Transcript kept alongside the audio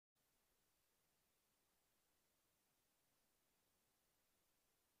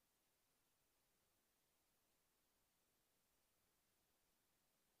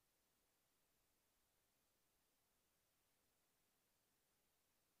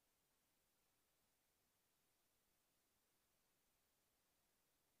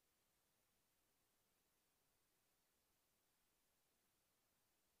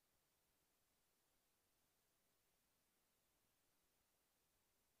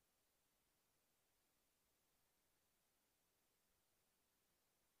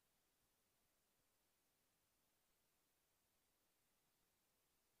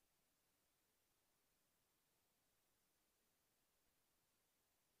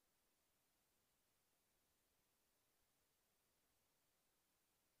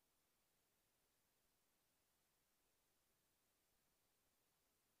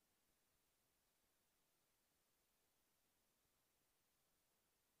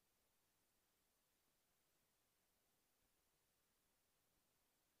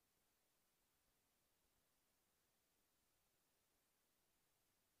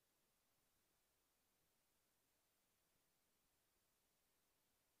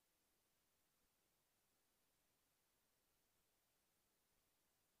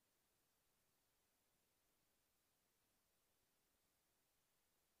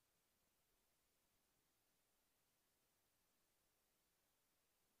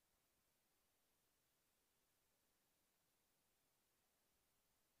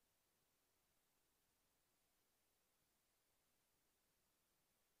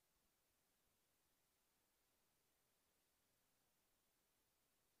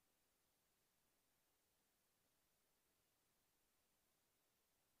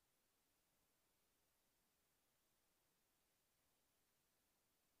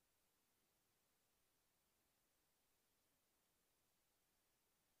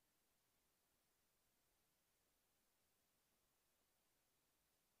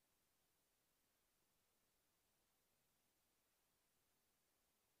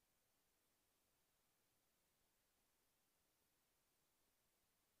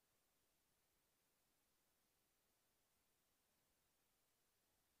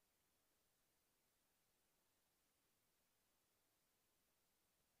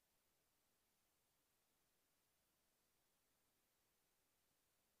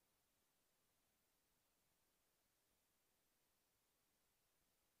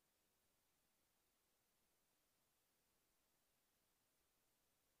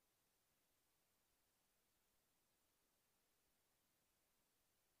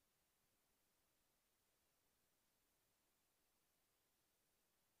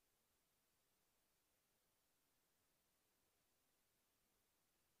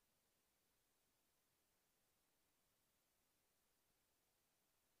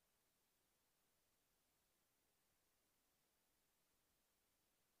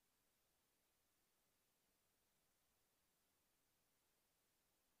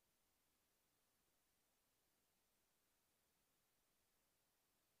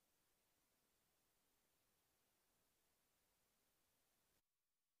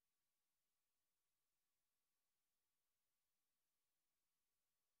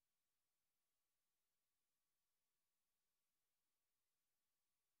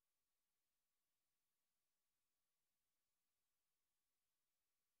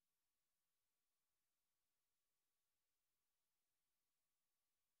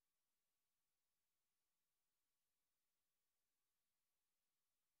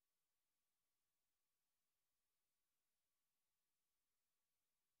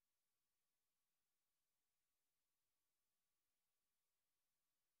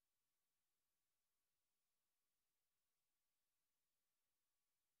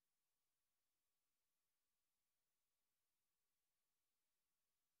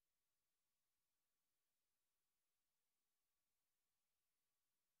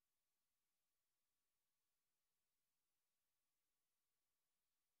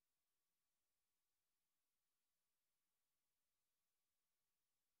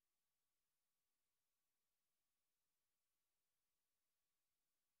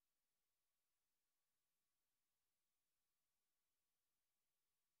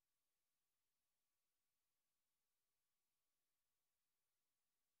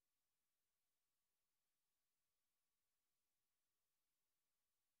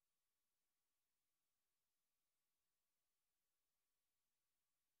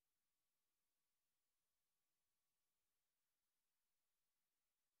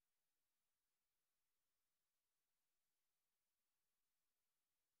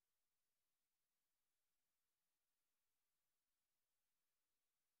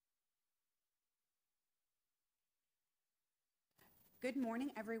Good morning,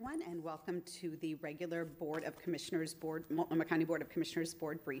 everyone, and welcome to the regular Board of Commissioners Multnomah County Board of Commissioners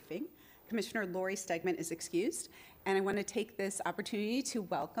Board briefing. Commissioner Lori Stegman is excused, and I want to take this opportunity to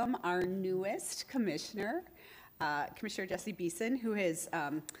welcome our newest commissioner, Commissioner Jesse Beeson, who is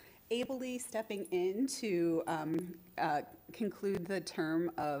ably stepping in to conclude the term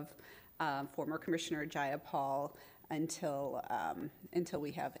of former Commissioner Jaya Paul until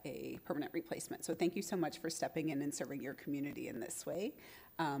we have a permanent replacement. So thank you so much for stepping in and serving your community in this way.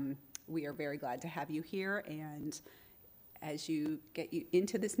 We are very glad to have you here, and as you get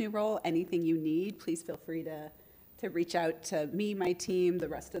into this new role, anything you need, please feel free to reach out to me, my team, the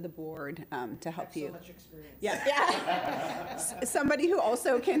rest of the board to help you. So much experience. Yeah. Somebody who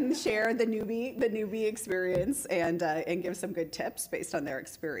also can share the newbie experience and give some good tips based on their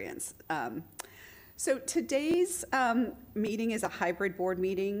experience. So today's meeting is a hybrid board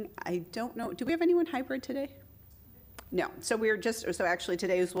meeting. I don't know, do we have anyone hybrid today? No. So actually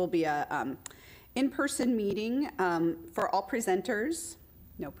today's will be a in-person meeting for all presenters.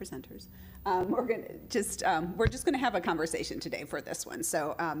 No presenters. We're just gonna have a conversation today for this one.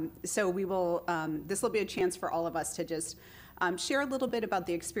 So we will. This will be a chance for all of us to just share a little bit about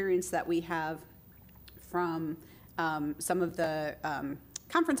the experience that we have from some of the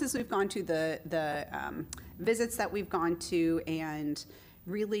conferences we've gone to, the visits that we've gone to, and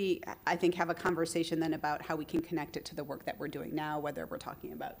really, I think, have a conversation then about how we can connect it to the work that we're doing now, whether we're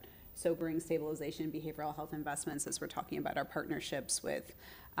talking about sobering, stabilization, behavioral health investments, as we're talking about our partnerships with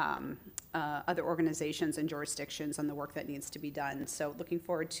other organizations and jurisdictions on the work that needs to be done. So looking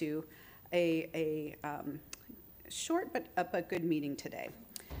forward to a short but good meeting today.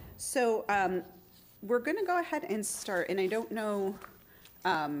 So we're going to go ahead and start, and I don't know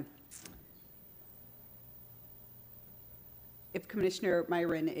if Commissioner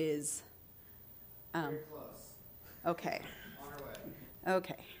Myron is Very close. Okay. On our way.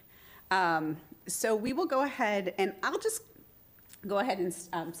 Okay. So we will go ahead, and I'll just go ahead and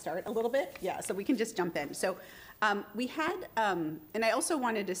start a little bit. Yeah, so we can just jump in. So we had, and I also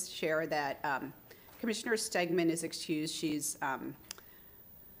wanted to share that Commissioner Stegman is excused. She's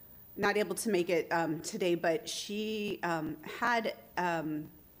not able to make it today, but she had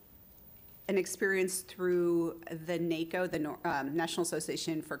an experience through the NACO, the National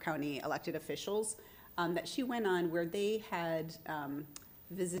Association for County Elected Officials, that she went on, where they had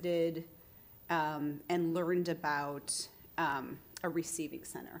visited and learned about a receiving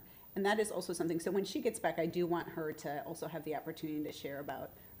center. And that is also something, so when she gets back, I do want her to also have the opportunity to share about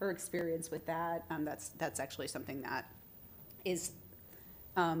her experience with that. That's actually something that is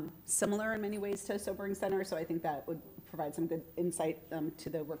similar in many ways to Sobering Center, so I think that would provide some good insight to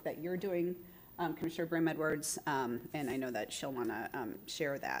the work that you're doing, Commissioner Brim-Edwards, and I know that she'll want to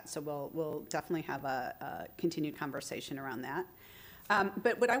share that. So we'll definitely have a continued conversation around that.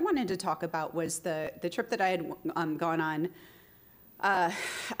 But what I wanted to talk about was the trip that I had gone on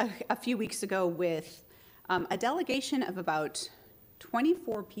a few weeks ago with a delegation of about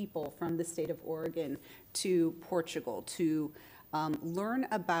 24 people from the state of Oregon to Portugal to learn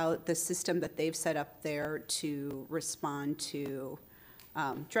about the system that they've set up there to respond to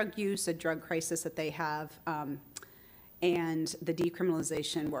drug use, a drug crisis that they have, and the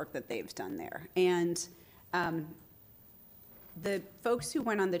decriminalization work that they've done there. And the folks who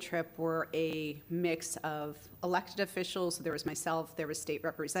went on the trip were a mix of elected officials. So there was myself, there was state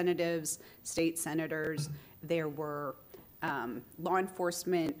representatives, state senators, there were law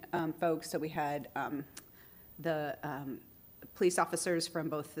enforcement folks. So we had the police officers from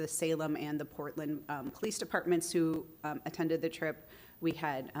both the Salem and the Portland police departments who attended the trip. We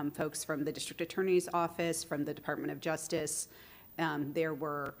had folks from the district attorney's office, from the Department of Justice. There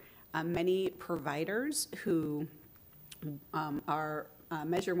were many providers who are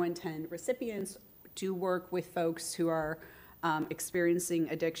Measure 110 recipients, do work with folks who are experiencing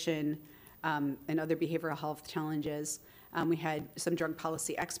addiction and other behavioral health challenges. We had some drug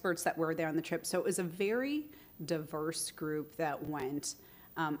policy experts that were there on the trip. So it was a very diverse group that went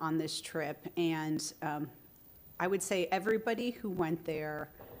on this trip. And I would say everybody who went there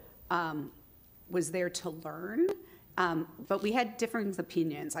was there to learn, but we had different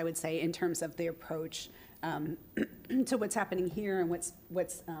opinions, I would say, in terms of the approach to what's happening here and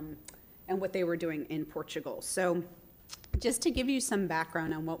and what they were doing in Portugal. So just to give you some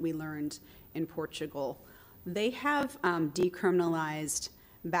background on what we learned in Portugal, they have decriminalized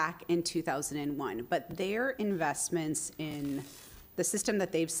back in 2001, but their investments in the system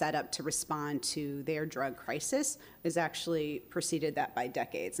that they've set up to respond to their drug crisis is actually preceded that by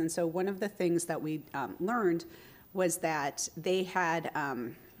decades. And so one of the things that we learned was that they had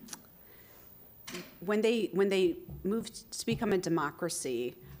when they moved to become a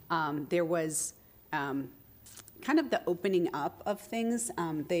democracy, there was kind of the opening up of things.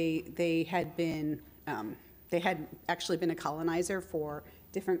 They had actually been a colonizer for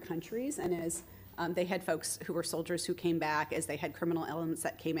different countries, and as they had folks who were soldiers who came back, as they had criminal elements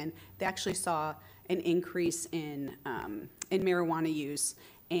that came in, they actually saw an increase in marijuana use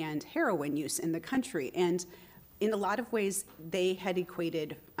and heroin use in the country. And in a lot of ways, they had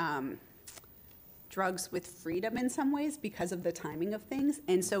equated drugs with freedom in some ways because of the timing of things.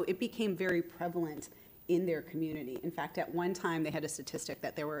 And so it became very prevalent in their community. In fact, at one time, they had a statistic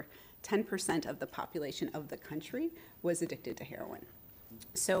that there were 10% of the population of the country was addicted to heroin.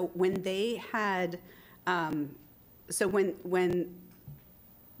 So when they had, when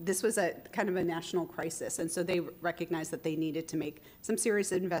this was a kind of a national crisis, and so they recognized that they needed to make some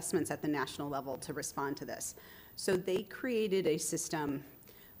serious investments at the national level to respond to this. So they created a system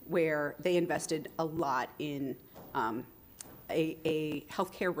where they invested a lot in a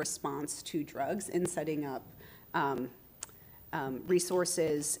healthcare response to drugs and setting up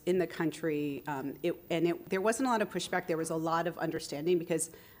resources in the country. There wasn't a lot of pushback. There was a lot of understanding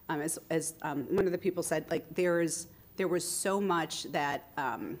because, as one of the people said, like there was so much that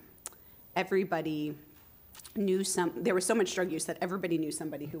everybody knew there was so much drug use that everybody knew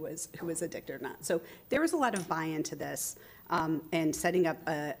somebody who was addicted or not. So there was a lot of buy-in to this and setting up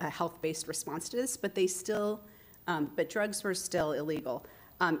a health-based response to this, but but drugs were still illegal.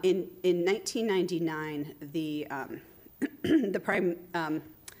 In 1999, the Prime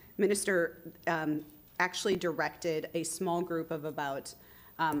Minister actually directed a small group of about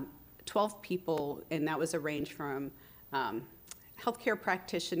 12 people, and that was a range from healthcare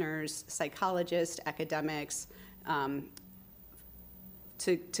practitioners, psychologists, academics,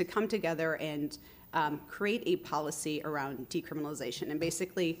 to come together and create a policy around decriminalization. And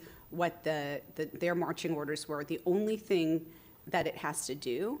basically what their marching orders were, the only thing that it has to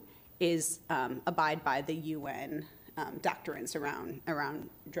do is abide by the UN doctrines around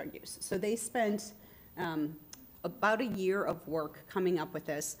drug use. So they spent about a year of work coming up with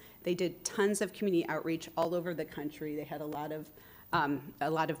this. They did tons of community outreach all over the country. They had a lot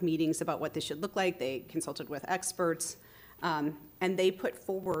of meetings about what this should look like. They consulted with experts, and they put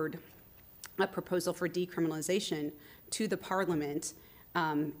forward a proposal for decriminalization to the Parliament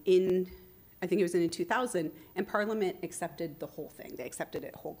I think it was in 2000, and Parliament accepted the whole thing. They accepted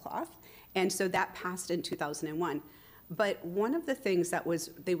it whole cloth, and so that passed in 2001. But one of the things that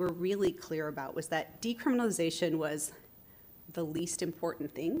they were really clear about was that decriminalization was the least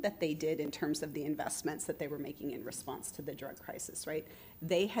important thing that they did in terms of the investments that they were making in response to the drug crisis, right?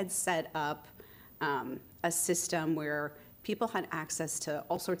 They had set up a system where people had access to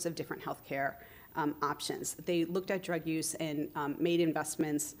all sorts of different healthcare options. They looked at drug use and made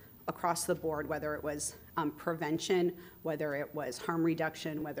investments across the board, whether it was prevention, whether it was harm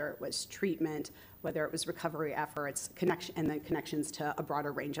reduction, whether it was treatment, whether it was recovery efforts, and then connections to a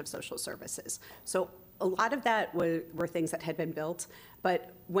broader range of social services. So a lot of that were things that had been built,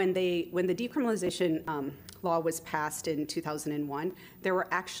 but when the decriminalization law was passed in 2001, there were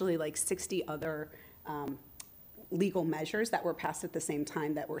actually like 60 other legal measures that were passed at the same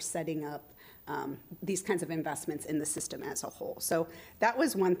time that were setting up these kinds of investments in the system as a whole. So that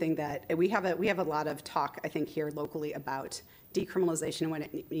was one thing that we have a lot of talk, I think, here locally about decriminalization and what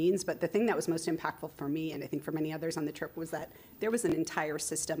it means. But the thing that was most impactful for me, and I think for many others on the trip, was that there was an entire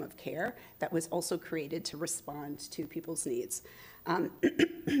system of care that was also created to respond to people's needs. And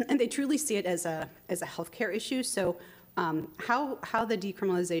they truly see it as a healthcare issue. So how the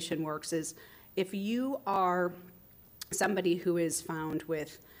decriminalization works is if you are somebody who is found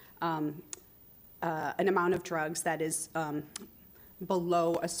with an amount of drugs that is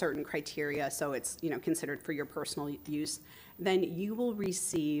below a certain criteria, so it's considered for your personal use, then you will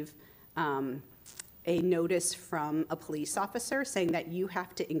receive a notice from a police officer saying that you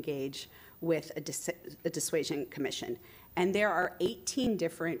have to engage with a dissuasion commission. And there are 18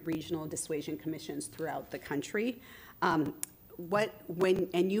 different regional dissuasion commissions throughout the country. And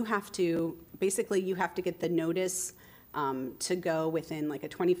you have to get the notice to go within like a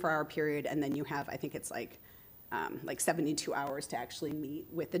 24-hour period, and then you have, I think it's like 72 hours to actually meet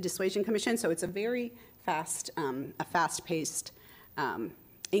with the dissuasion commission. So it's a very fast-paced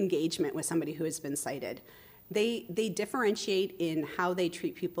engagement with somebody who has been cited. They differentiate in how they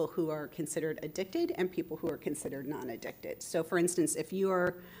treat people who are considered addicted and people who are considered non-addicted. So, for instance, if you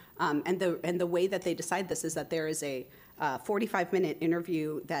are, and the way that they decide this is that there is a 45-minute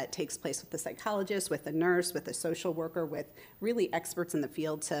interview that takes place with the psychologist, with the nurse, with the social worker, with really experts in the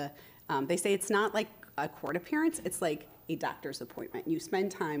field. They say it's not like a court appearance. It's like a doctor's appointment. You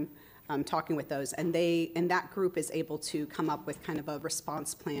spend time talking with those, and that group is able to come up with kind of a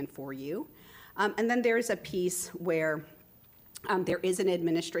response plan for you. And then there's a piece where there is an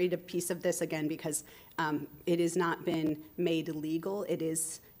administrative piece of this, again, because it has not been made legal. It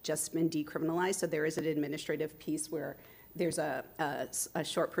is just been decriminalized. So there is an administrative piece where there's a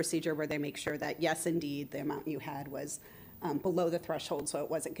short procedure where they make sure that, yes, indeed, the amount you had was below the threshold, so it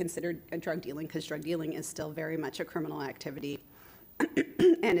wasn't considered a drug dealing, because drug dealing is still very much a criminal activity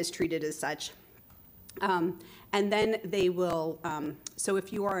and is treated as such. And then they will, so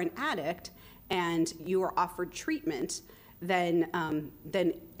if you are an addict and you are offered treatment, then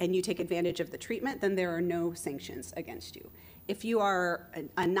and you take advantage of the treatment, then there are no sanctions against you. If you are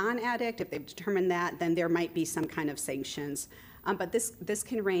a non-addict, if they've determined that, then there might be some kind of sanctions. But this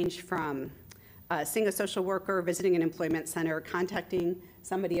can range from seeing a social worker, visiting an employment center, contacting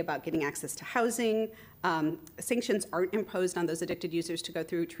somebody about getting access to housing. Sanctions aren't imposed on those addicted users to go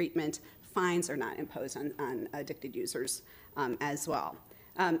through treatment. Fines are not imposed on addicted users as well.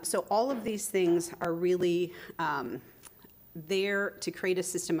 So all of these things are really there to create a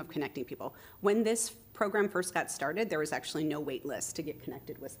system of connecting people. When this program first got started, there was actually no wait list to get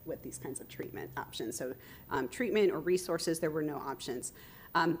connected with these kinds of treatment options. So treatment or resources, there were no options.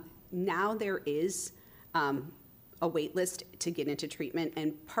 Now there is a wait list to get into treatment,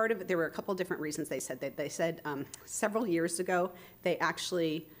 and part of it, there were a couple different reasons they said that. They said several years ago, they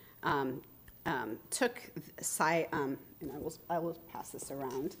actually took and I will pass this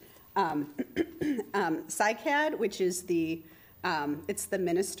around. PsyCAD, which is it's the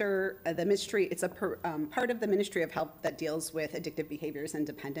ministry. It's a part of the Ministry of Health that deals with addictive behaviors and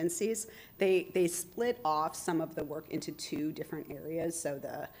dependencies. They split off some of the work into two different areas. So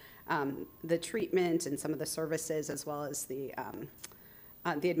the treatment and some of the services, as well as the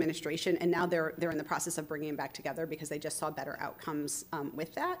administration. And now they're in the process of bringing them back together because they just saw better outcomes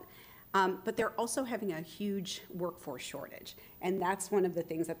with that. But they're also having a huge workforce shortage. And that's one of the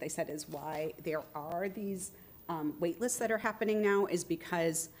things that they said is why there are these wait lists that are happening now, is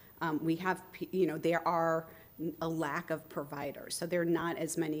because we have, there are a lack of providers. So there are not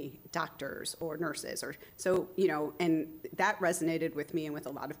as many doctors or nurses and that resonated with me and with a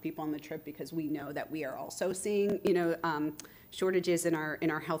lot of people on the trip, because we know that we are also seeing, shortages in our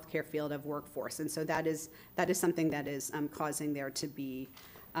healthcare field of workforce. And so that is something that is causing there to be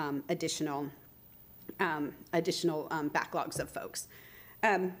additional backlogs of folks.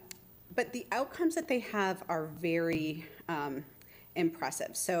 But the outcomes that they have are very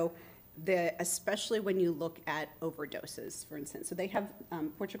impressive. So especially when you look at overdoses, for instance. So they have,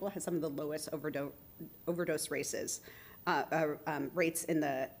 Portugal has some of the lowest overdose rates in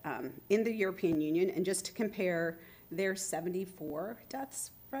the European Union. And just to compare, their 74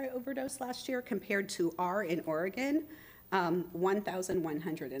 deaths by overdose last year compared to our in Oregon,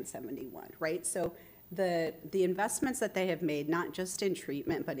 1,171, right? So the investments that they have made, not just in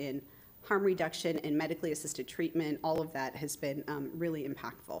treatment, but in harm reduction and medically assisted treatment, all of that has been really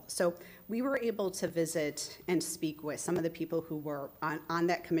impactful. So we were able to visit and speak with some of the people who were on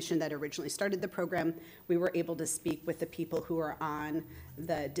that commission that originally started the program. We were able to speak with the people who are on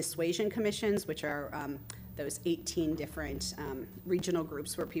the dissuasion commissions, which are those 18 different regional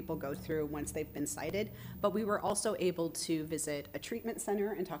groups where people go through once they've been cited. But we were also able to visit a treatment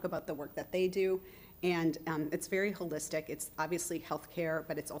center and talk about the work that they do. And it's very holistic. It's obviously healthcare,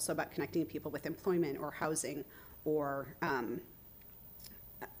 but it's also about connecting people with employment or housing or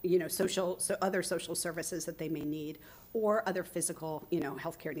other social services that they may need, or other physical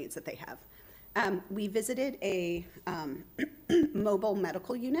healthcare needs that they have. We visited a mobile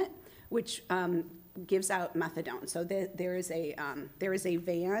medical unit, which gives out methadone. So there is a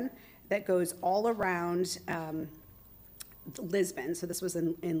van that goes all around Lisbon. So this was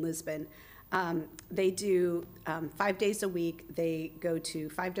in Lisbon. They do 5 days a week. They go to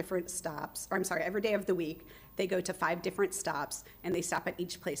 5 different stops, every day of the week. They go to 5 different stops, and they stop at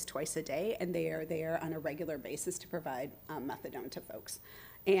each place twice a day, and they are there on a regular basis to provide methadone to folks.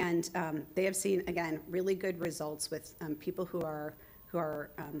 And they have seen, again, really good results with people who are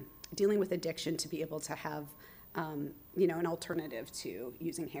dealing with addiction, to be able to have an alternative to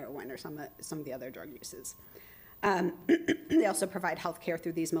using heroin or some of the other drug uses. They also provide health care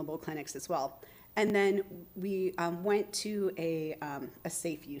through these mobile clinics as well. And then we went to a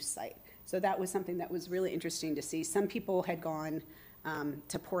safe use site. So that was something that was really interesting to see. Some people had gone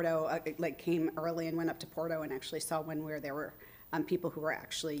to Porto, came early and went up to Porto and actually saw one where there were people who were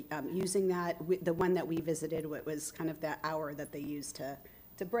actually using that. The one that we visited, it was kind of that hour that they used to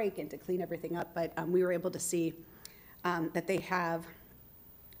break and to clean everything up. But we were able to see that they have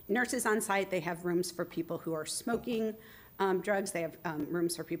nurses on site. They have rooms for people who are smoking drugs. They have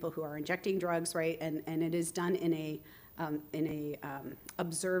rooms for people who are injecting drugs, right? And it is done in a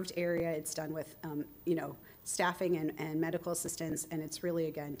observed area. It's done with staffing and medical assistance, and it's really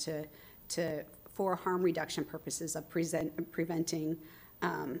again for harm reduction purposes of preventing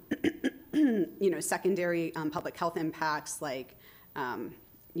secondary public health impacts like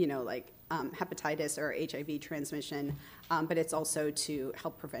hepatitis or HIV transmission, but it's also to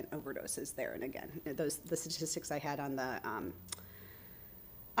help prevent overdoses there. And again, the statistics I had on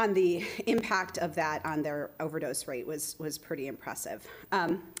the impact of that on their overdose rate was pretty impressive.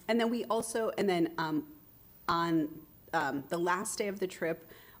 And then on the last day of the trip,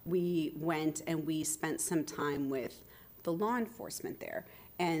 we went and we spent some time with the law enforcement there.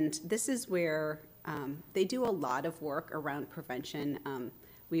 And this is where they do a lot of work around prevention.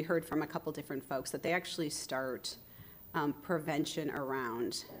 We heard from a couple different folks that they actually start prevention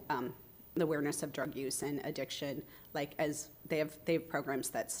around the awareness of drug use and addiction, like as they have programs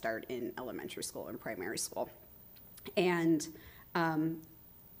that start in elementary school and primary school. And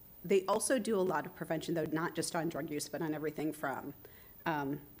they also do a lot of prevention, though, not just on drug use, but on everything from,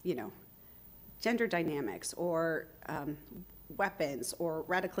 gender dynamics or weapons or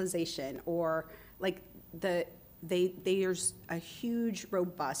radicalization or like there's a huge,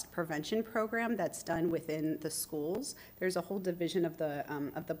 robust prevention program that's done within the schools. There's a whole division of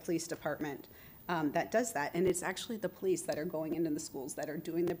the police department that does that, and it's actually the police that are going into the schools that are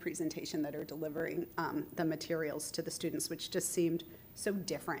doing the presentation, that are delivering the materials to the students, which just seemed so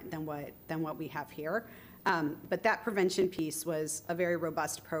different than what we have here. But that prevention piece was a very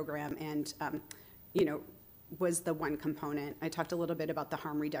robust program, and was the one component. I talked a little bit about the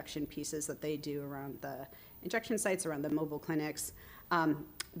harm reduction pieces that they do around the injection sites, around the mobile clinics.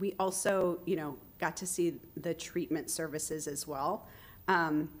 We also, got to see the treatment services as well.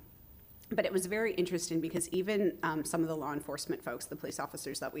 But it was very interesting because even some of the law enforcement folks, the police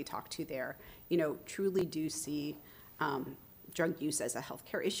officers that we talked to there, truly do see drug use as a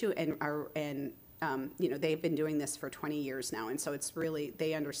healthcare issue, and they've been doing this for 20 years now, and so it's really,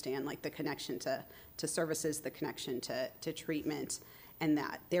 they understand like the connection to services, the connection to treatment, and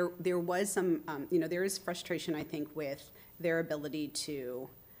that there was some, there is frustration, I think, with their ability to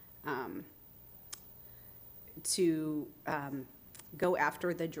go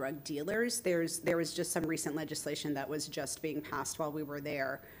after the drug dealers. There was just some recent legislation that was just being passed while we were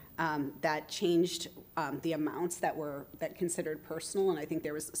there that changed the amounts that considered personal, and I think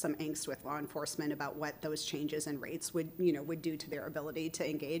there was some angst with law enforcement about what those changes in rates would do to their ability to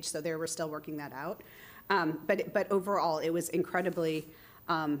engage. So they were still working that out. But overall, it was incredibly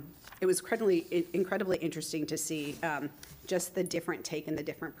interesting to see just the different take and the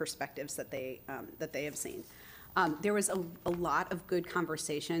different perspectives that they have seen. There was a lot of good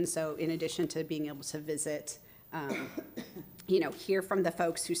conversation. So in addition to being able to visit, hear from the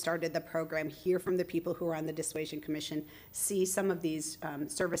folks who started the program, hear from the people who are on the Dissuasion Commission, see some of these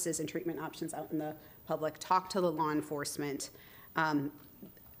services and treatment options out in the public, talk to the law enforcement,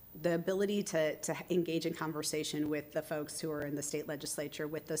 the ability to engage in conversation with the folks who are in the state legislature,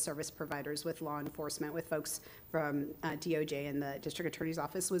 with the service providers, with law enforcement, with folks from DOJ and the district attorney's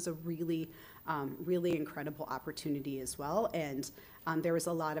office was a really incredible opportunity as well. And there was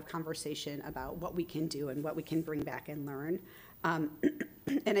a lot of conversation about what we can do and what we can bring back and learn.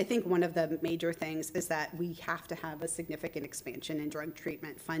 And I think one of the major things is that we have to have a significant expansion in drug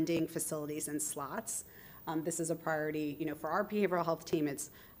treatment funding, facilities, and slots. This is a priority, for our behavioral health team. It's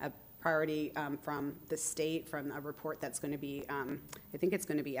a priority from the state, from a report that's going to be, I think it's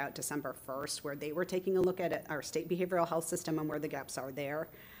going to be out December 1st, where they were taking a look at our state behavioral health system and where the gaps are there.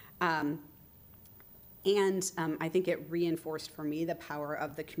 And I think it reinforced for me the power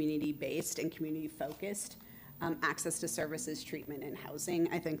of the community-based and community-focused access to services, treatment, and housing.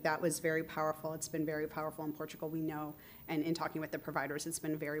 I think that was very powerful. It's been very powerful in Portugal, we know, and in talking with the providers, it's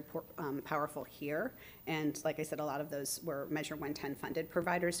been very powerful here. And like I said, a lot of those were Measure 110 funded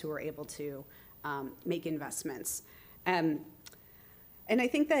providers who were able to make investments. And I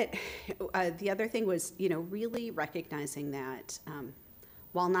think that the other thing was, really recognizing that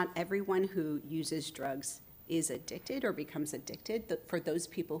while not everyone who uses drugs is addicted or becomes addicted, for those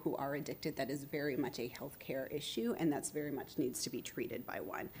people who are addicted, that is very much a healthcare issue, and that's very much needs to be treated by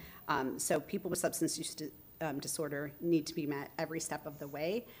one. So people with substance use disorder need to be met every step of the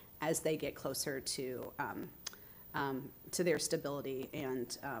way as they get closer to their stability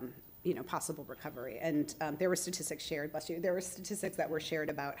and possible recovery. And there were statistics shared, bless you, there were statistics that were shared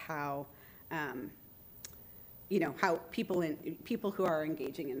about how how people who are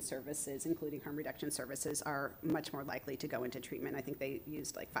engaging in services, including harm reduction services, are much more likely to go into treatment. I think they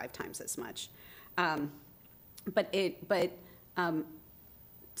used like 5 times as much.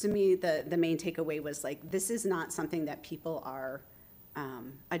 To me, the main takeaway was like, this is not something that people are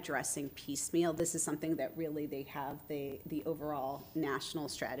addressing piecemeal. This is something that really they have the overall national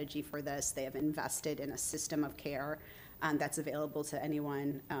strategy for this. They have invested in a system of care that's available to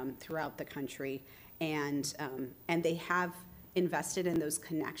anyone throughout the country. And they have invested in those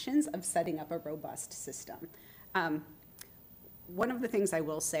connections of setting up a robust system. One of the things I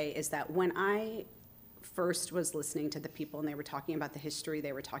will say is that when I first was listening to the people and they were talking about the history,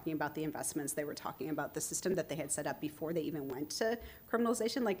 they were talking about the investments, they were talking about the system that they had set up before they even went to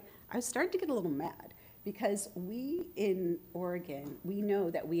criminalization, like I was starting to get a little mad, because we in Oregon, we know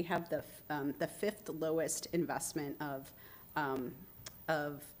that we have the 5th lowest investment of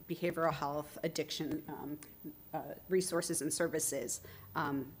behavioral health, addiction resources and services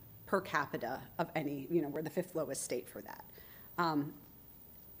per capita of any, we're the 5th lowest state for that.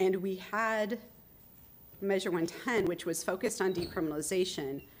 And we had Measure 110, which was focused on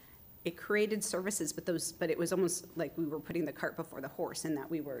decriminalization. It created services, but it was almost like we were putting the cart before the horse, in that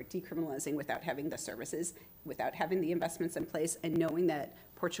we were decriminalizing without having the services, without having the investments in place, and knowing that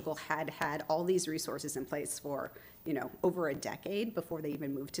Portugal had all these resources in place for over a decade before they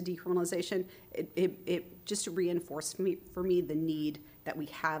even moved to decriminalization. It just reinforced for me the need that we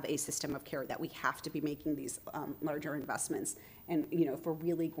have a system of care, that we have to be making these larger investments, and if we're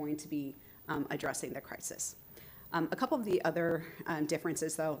really going to be addressing the crisis. A couple of the other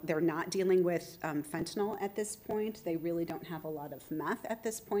differences, though, they're not dealing with fentanyl at this point. They really don't have a lot of meth at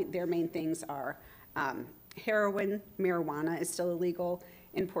this point. Their main things are heroin, marijuana is still illegal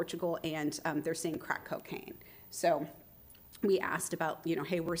in Portugal, and they're seeing crack cocaine. So we asked about,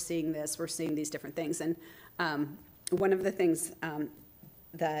 hey, we're seeing these different things. And one of the things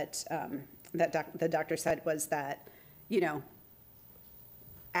that the doctor said was that,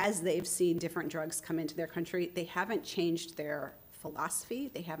 as they've seen different drugs come into their country, they haven't changed their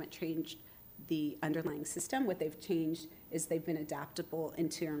philosophy. They haven't changed the underlying system. What they've changed is they've been adaptable in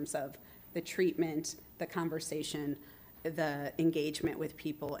terms of the treatment, the conversation, the engagement with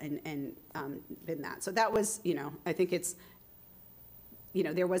people, and been that. So that was, I think it's,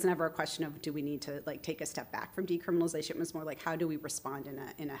 there was never a question of, do we need to take a step back from decriminalization? It was more like, how do we respond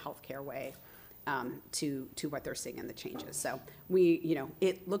in a healthcare way to what they're seeing in the changes. So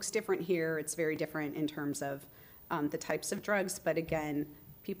it looks different here. It's very different in terms of the types of drugs, but again,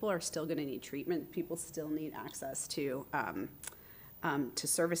 people are still going to need treatment. People still need access to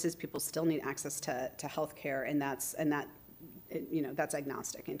services. People still need access to healthcare, and that's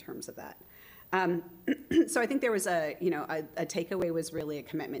agnostic in terms of that. So I think there was a takeaway was really a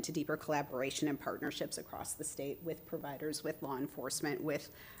commitment to deeper collaboration and partnerships across the state with providers, with law enforcement, with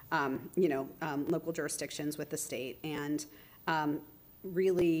local jurisdictions, with the state, and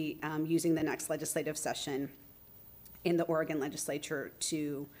really using the next legislative session in the Oregon legislature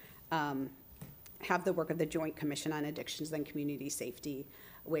to have the work of the Joint Commission on Addictions and Community Safety,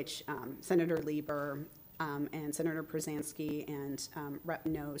 which Senator Lieber and Senator Przansky and Rep.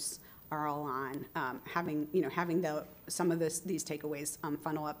 Noce are all on, having some of these takeaways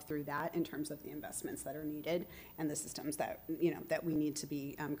funnel up through that in terms of the investments that are needed and the systems that that we need to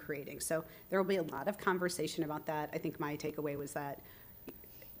be creating. So there will be a lot of conversation about that. I think my takeaway was that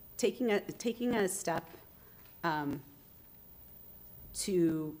taking a step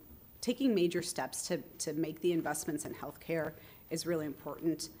taking major steps to make the investments in healthcare is really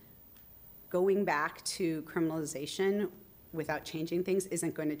important. Going back to criminalization without changing things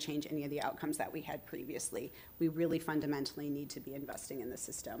isn't going to change any of the outcomes that we had previously. We really fundamentally need to be investing in the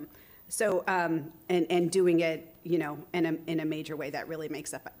system. So, and doing it, in a major way that really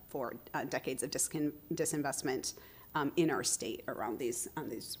makes up for decades of disinvestment in our state around these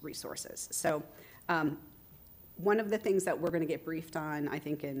resources. So, one of the things that we're going to get briefed on, I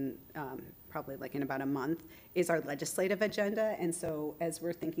think in probably in about a month, is our legislative agenda. And so as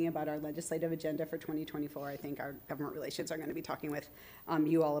we're thinking about our legislative agenda for 2024, I think our government relations are going to be talking with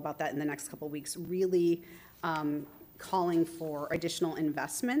you all about that in the next couple of weeks, really calling for additional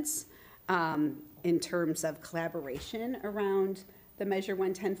investments in terms of collaboration around the Measure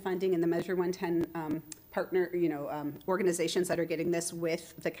 110 funding and the Measure 110 partner, organizations that are getting this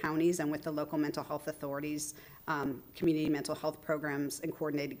with the counties and with the local mental health authorities, community mental health programs, and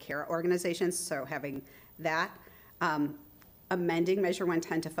coordinated care organizations. So having that, amending Measure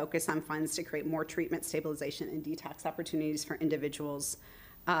 110 to focus on funds to create more treatment, stabilization, and detox opportunities for individuals,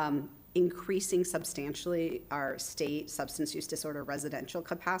 increasing substantially our state substance use disorder residential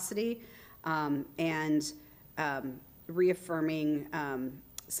capacity, and reaffirming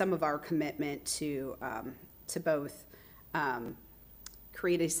some of our commitment to both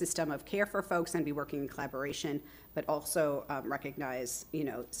create a system of care for folks and be working in collaboration, but also recognize,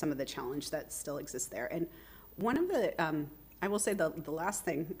 some of the challenge that still exists there. And one of the, I will say the last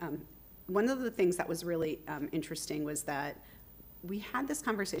thing, one of the things that was really interesting was that we had this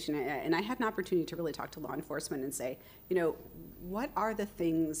conversation, and I had an opportunity to really talk to law enforcement and say, what are the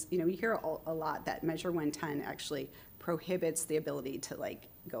things, you hear a lot that Measure 110 actually prohibits the ability to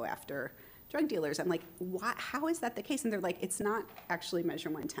go after drug dealers. I'm like, how is that the case? And they're like, it's not actually Measure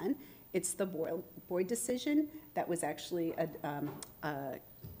 110. It's the Boyd decision that was actually a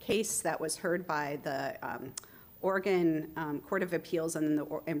case that was heard by the Oregon Court of Appeals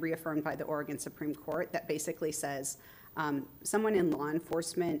and reaffirmed by the Oregon Supreme Court that basically says someone in law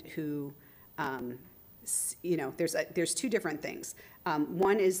enforcement who, there's two different things.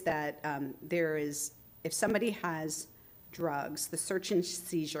 One is that if somebody has drugs, the search and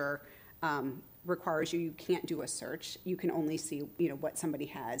seizure requires you can't do a search. You can only see, what somebody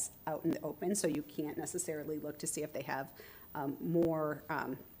has out in the open, so you can't necessarily look to see if they have more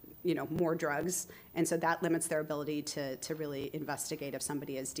drugs, and so that limits their ability to really investigate if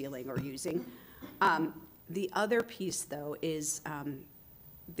somebody is dealing or using. The other piece, though, is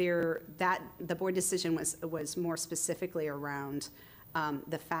the Boyd decision was more specifically around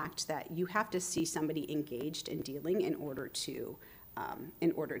the fact that you have to see somebody engaged in dealing in order to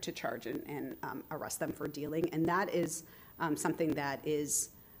charge and arrest them for dealing, and that is something that is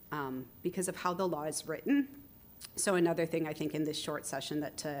because of how the law is written. So another thing I think in this short session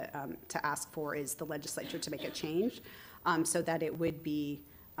that to ask for is the legislature to make a change so that it would be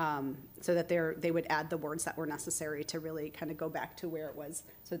so that they would add the words that were necessary to really kind of go back to where it was,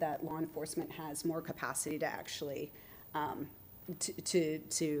 so that law enforcement has more capacity to actually to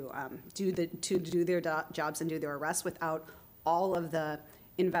do their jobs and do their arrests without all of the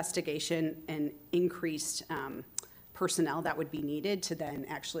investigation and increased personnel that would be needed to then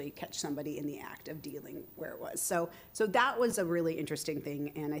actually catch somebody in the act of dealing where it was. So that was a really interesting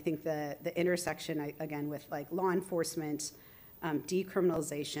thing, and I think the intersection again with law enforcement,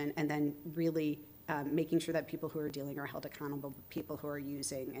 decriminalization, and then really making sure that people who are dealing are held accountable, people who are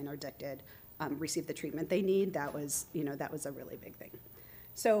using and are addicted receive the treatment they need. That was a really big thing.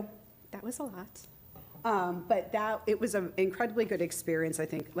 So that was a lot. But it was an incredibly good experience. I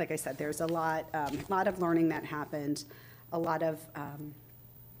think, like I said, there's a lot of learning that happened, a lot of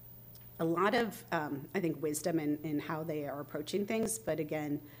I think wisdom in how they are approaching things. But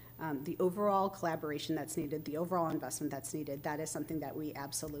again, the overall collaboration that's needed, the overall investment that's needed, that is something that we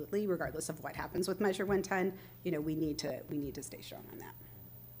absolutely, regardless of what happens with Measure 110, we need to stay strong on that.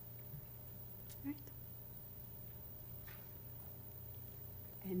 All right.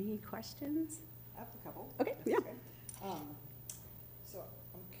 Any questions? I have a couple. Okay, yeah. Okay. So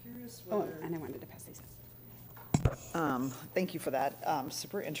I'm curious whether... Oh, and I wanted to pass these out. Thank you for that.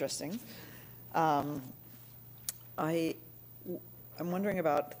 Super interesting. I'm wondering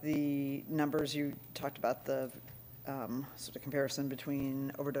about the numbers. You talked about the sort of comparison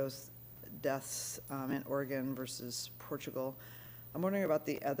between overdose deaths in Oregon versus Portugal. I'm wondering about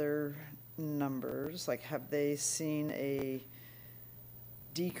the other numbers. Have they seen a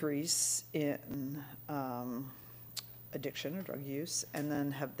decrease in addiction or drug use, and then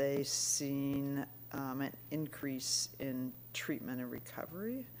have they seen an increase in treatment and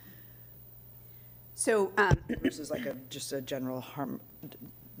recovery? So versus just a general harm,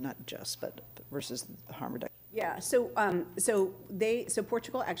 not just, but versus harm reduction. yeah, so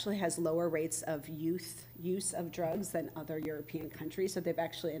Portugal actually has lower rates of youth use of drugs than other European countries. So they've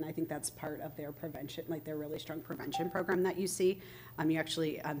actually, and I think that's part of their prevention, their really strong prevention program that you see. You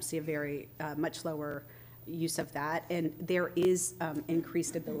actually see a very much lower use of that, and there is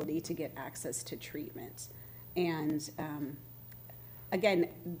increased ability to get access to treatment. And again,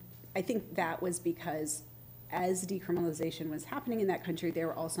 I think that was because as decriminalization was happening in that country, they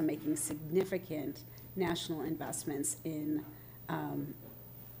were also making significant national investments in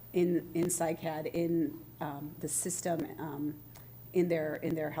PsycAD, in the system, in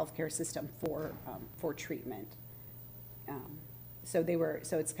their healthcare system for treatment. So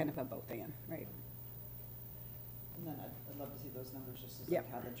it's kind of a both and, right? And then I'd love to see those numbers just as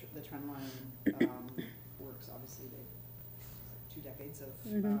Yep. how the trend line works. Obviously, 2 decades of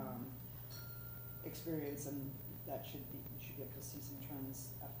experience, and that you should be able to see some trends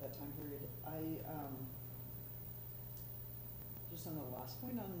after that time period. Just on the last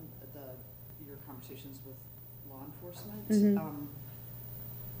point on your conversations with law enforcement,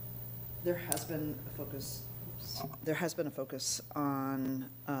 there has been a focus on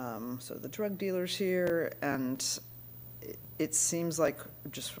so the drug dealers here, and it seems like,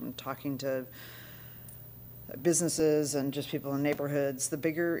 just from talking to businesses and just people in neighborhoods, the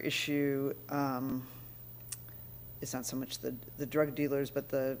bigger issue is not so much the drug dealers, but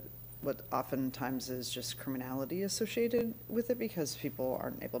what oftentimes is just criminality associated with it, because people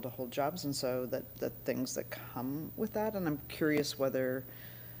aren't able to hold jobs, and so the things that come with that. And I'm curious whether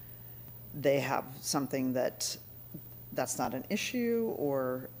they have something that's not an issue,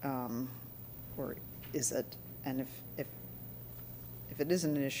 or is it? And if it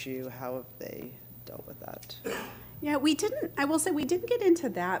isn't an issue, how have they dealt with that? Yeah, I will say we didn't get into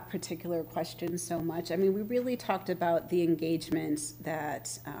that particular question so much. I mean, we really talked about the engagement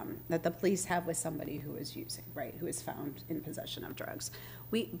that the police have with somebody who is using, right, who is found in possession of drugs.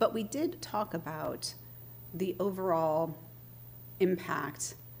 But we did talk about the overall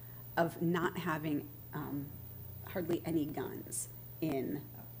impact of not having hardly any guns in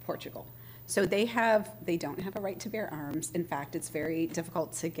Portugal. So they don't have a right to bear arms. In fact, it's very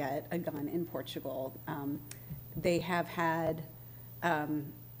difficult to get a gun in Portugal. They have had,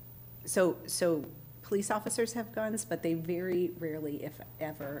 so police officers have guns, but they very rarely, if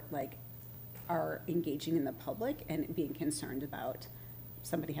ever, are engaging in the public and being concerned about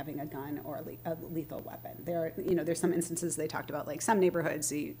somebody having a gun or a lethal weapon. There's some instances they talked about, like some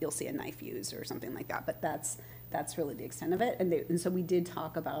neighborhoods you'll see a knife used or something like that, but that's really the extent of it. And so we did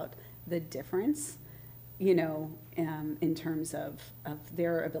talk about the difference, in terms of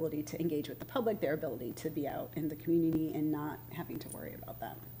their ability to engage with the public, their ability to be out in the community and not having to worry about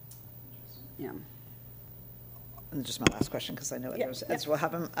that. Yeah. And just my last question, because I know others as will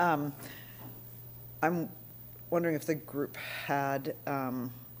have them. I'm wondering if the group had,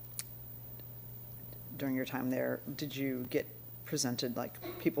 during your time there, did you get presented, like,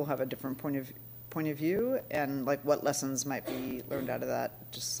 people have a different point of view, and like what lessons might be learned out of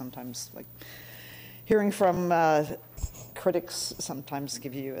that? Just sometimes, like, hearing from critics sometimes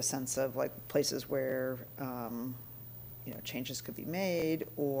give you a sense of like places where changes could be made,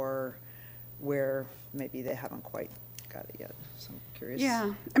 or where maybe they haven't quite got it yet. So I'm curious.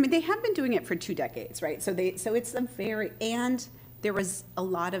 Yeah, I mean, they have been doing it for 2 decades, right? So it's and there was a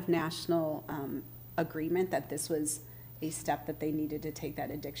lot of national agreement that this was a step that they needed to take.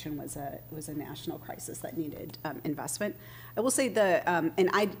 That addiction was a national crisis that needed investment. I will say and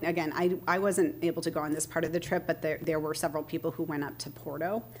I wasn't able to go on this part of the trip, but there were several people who went up to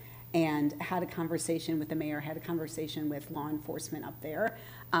Porto and had a conversation with the mayor, had a conversation with law enforcement up there,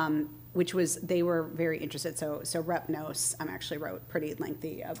 they were very interested. So Rep. Nos actually wrote pretty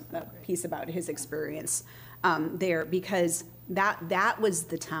lengthy a piece about his experience there, because that was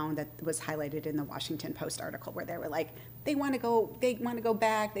the town that was highlighted in the Washington Post article, where they were like, they want to go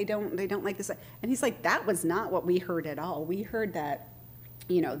back, they don't like this. And he's like, that was not what we heard at all. We heard that,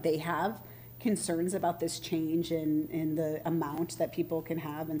 they have concerns about this change in the amount that people can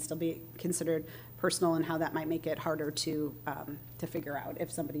have and still be considered personal, and how that might make it harder to figure out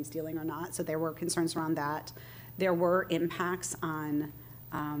if somebody's dealing or not. So there were concerns around that. There were impacts on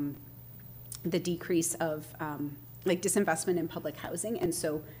the decrease of disinvestment in public housing, and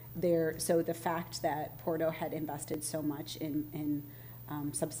so the fact that Porto had invested so much in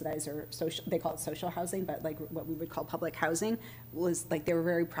subsidized or social, they call it social housing, but like what we would call public housing, was like they were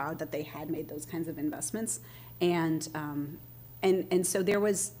very proud that they had made those kinds of investments. And so there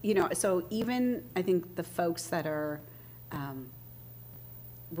was, so even I think the folks that were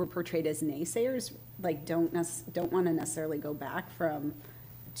portrayed as naysayers, like don't want to necessarily go back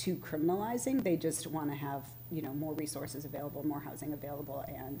to criminalizing. They just want to have, more resources available, more housing available,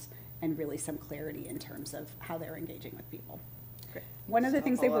 and really some clarity in terms of how they're engaging with people. Great. One of the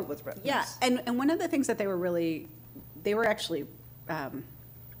things they were, with and one of the things that they were actually,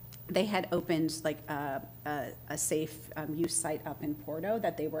 they had opened like a safe use site up in Porto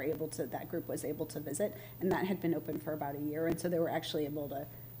that that group was able to visit, and that had been open for about a year, and so they were actually able to,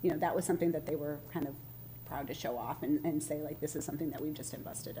 that was something that they were kind of proud to show off and say, like, this is something that we've just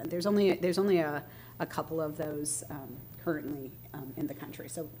invested in. There's only a couple of those currently in the country.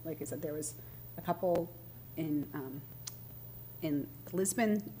 So like I said, there was a couple in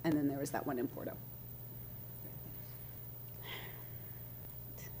Lisbon, and then there was that one in Porto.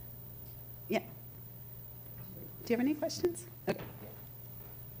 Yeah. Do you have any questions? Okay.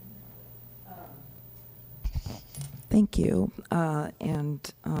 Thank you.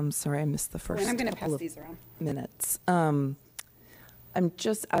 Sorry, I missed the first I'm going to couple pass of these around. minutes.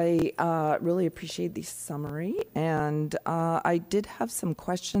 I really appreciate the summary, and I did have some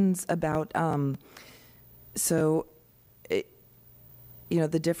questions about,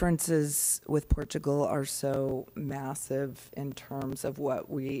 the differences with Portugal are so massive in terms of what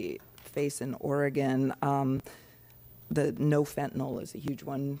we face in Oregon. The no fentanyl is a huge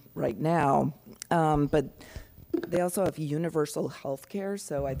one right now, but they also have universal health care,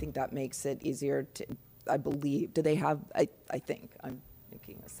 so I think that makes it easier to, I believe, do they have, I think, I'm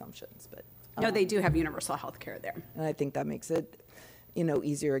making assumptions, but. No, they do have universal health care there. And I think that makes it,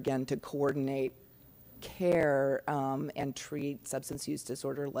 easier again to coordinate care and treat substance use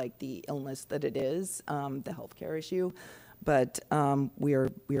disorder like the illness that it is, the healthcare issue. But we are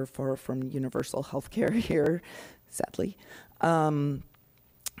far from universal healthcare here, sadly. And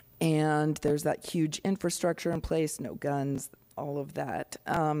there's that huge infrastructure in place, no guns, all of that.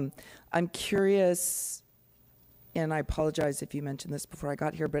 I'm curious, and I apologize if you mentioned this before I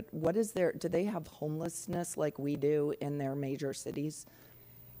got here, but do they have homelessness like we do in their major cities?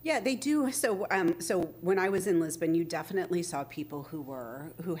 Yeah, they do. So, so when I was in Lisbon, you definitely saw people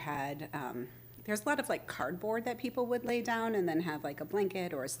who had, there's a lot of like cardboard that people would lay down and then have like a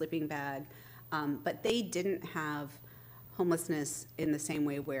blanket or a sleeping bag. But they didn't have homelessness in the same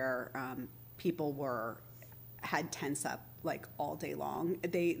way where people had tents up like all day long.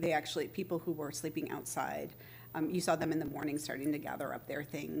 They actually, people who were sleeping outside, you saw them in the morning starting to gather up their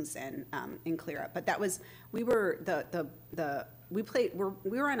things and clear up. But that was, we were we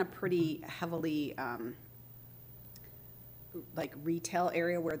were in a pretty heavily like retail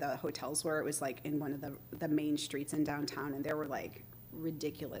area where the hotels were. It was like in one of the main streets in downtown, and there were like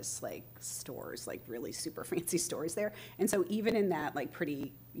ridiculous like stores, like really super fancy stores there. And so even in that like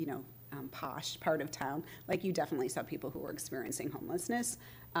pretty, posh part of town, like you definitely saw people who were experiencing homelessness.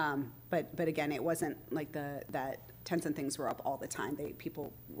 But again, it wasn't like that tents and things were up all the time.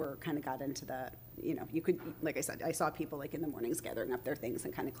 People were kind of got into the, you could, like I said, I saw people like in the mornings gathering up their things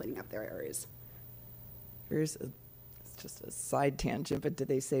and kind of cleaning up their areas. It's just a side tangent, but did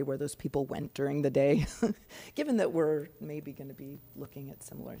they say where those people went during the day? Given that we're maybe going to be looking at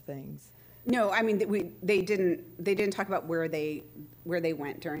similar things. No, I mean, they didn't talk about where they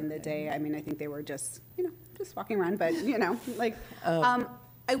went during the day. I mean, I think they were just walking around, but like,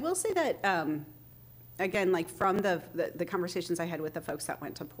 I will say that, again, like from the conversations I had with the folks that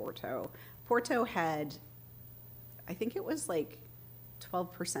went to Porto had, I think it was like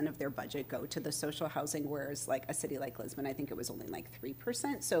 12% of their budget go to the social housing, whereas like a city like Lisbon, I think it was only like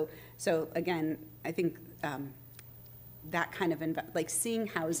 3%. So again, I think that kind of like seeing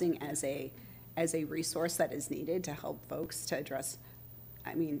housing as a resource that is needed to help folks to address,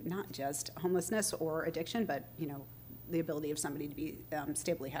 I mean, not just homelessness or addiction, but the ability of somebody to be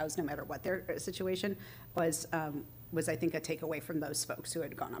stably housed no matter what their situation was I think a takeaway from those folks who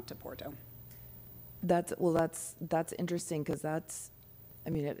had gone up to Porto. That's interesting because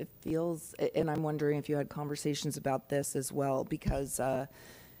it feels, and I'm wondering if you had conversations about this as well, because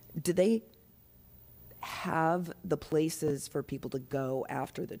do they have the places for people to go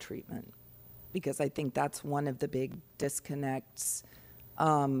after the treatment? Because I think that's one of the big disconnects,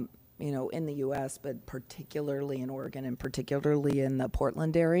 in the U.S., but particularly in Oregon and particularly in the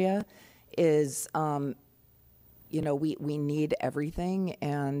Portland area, is, we need everything,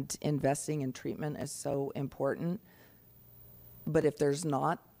 and investing in treatment is so important. But if there's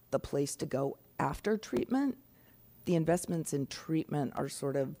not the place to go after treatment, the investments in treatment are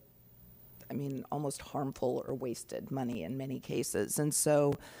sort of, almost harmful or wasted money in many cases. And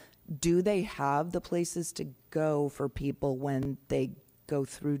so do they have the places to go for people when they go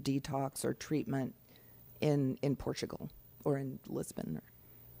through detox or treatment in Portugal or in Lisbon?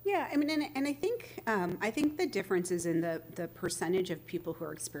 Yeah, and I think the difference is in the percentage of people who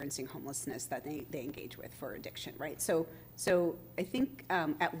are experiencing homelessness that they engage with for addiction, right? So I think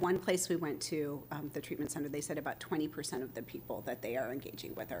at one place we went to, the treatment center, they said about 20% of the people that they are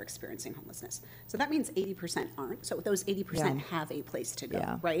engaging with are experiencing homelessness. So that means 80% aren't. So those 80% have a place to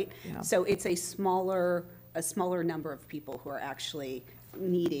go, right? Yeah. So it's a smaller number of people who are actually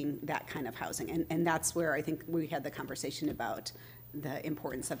needing that kind of housing, and that's where I think we had the conversation about the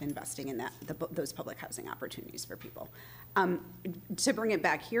importance of investing in those public housing opportunities for people. To bring it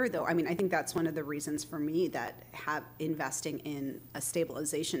back here, though, I think that's one of the reasons for me that investing in a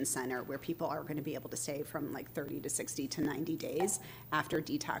stabilization center where people are going to be able to stay from like 30 to 60 to 90 days after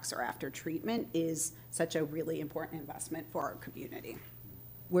detox or after treatment is such a really important investment for our community.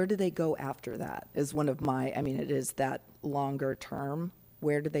 Where do they go after that is one of my, it is that longer term.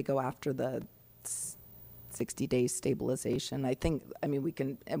 Where do they go after the 60-day stabilization? I think,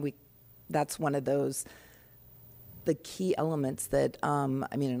 that's one of those, the key elements that,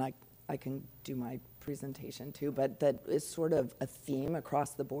 and I can do my presentation too, but that is sort of a theme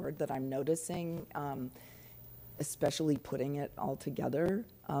across the board that I'm noticing, especially putting it all together,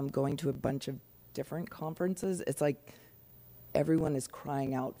 going to a bunch of different conferences, it's like everyone is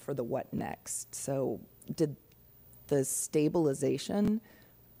crying out for the what next. So did the stabilization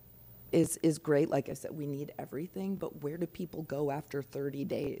is great. Like I said, we need everything, but where do people go after 30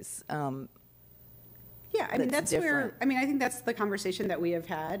 days? Yeah, I mean, That's that's where, different. I mean, I think that's the conversation that we have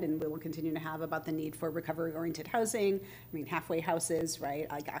had and we will continue to have about the need for recovery-oriented housing. I mean, halfway houses, right,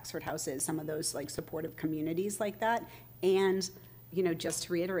 like Oxford houses, some of those like supportive communities like that. And, you know, just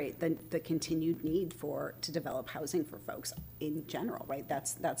to reiterate, the continued need to develop housing for folks in general, right?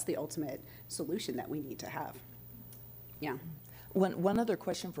 That's the ultimate solution that we need to have. Yeah. One other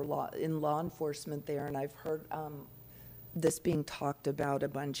question for law enforcement there, and I've heard this being talked about a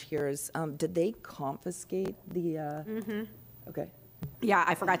bunch here, is did they confiscate the? Okay. Yeah,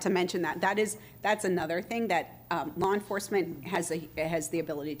 I forgot to mention that. That's another thing that law enforcement has the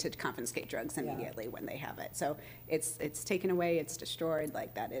ability to confiscate drugs immediately when they have it. So it's taken away, it's destroyed,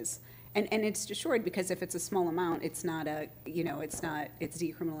 like that is, and it's destroyed because if it's a small amount, it's not it's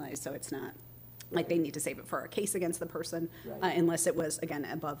decriminalized, so it's not like they need to save it for a case against the person, Right. unless it was again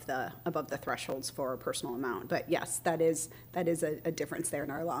above the thresholds for a personal amount. But yes, that is a difference there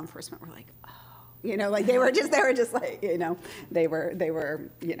in our law enforcement. We're like, oh, like they were just like, they were,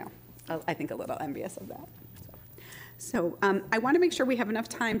 I think a little envious of that. So I want to make sure we have enough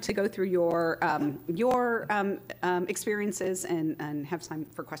time to go through your experiences and have time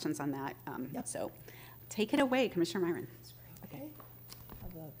for questions on that. Yep. So take it away, Commissioner Myron. Okay.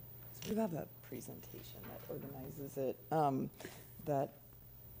 So we have a presentation that organizes it that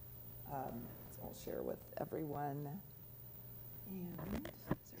I'll share with everyone. And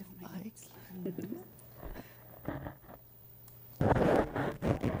if I can.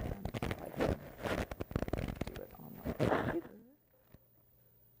 Do it on my computer.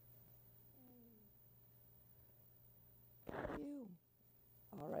 Thank you.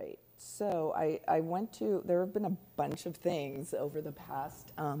 All right. So I went to, there have been a bunch of things over the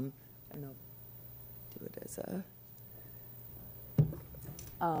past, I don't know, do it as a,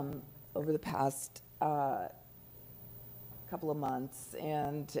 over the past couple of months,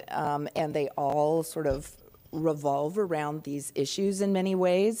 and they all sort of revolve around these issues in many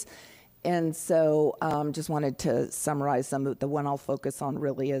ways. And so just wanted to summarize them. The one I'll focus on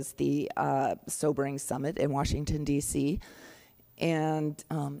really is the Sobering Summit in Washington, D.C. And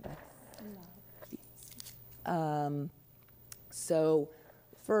so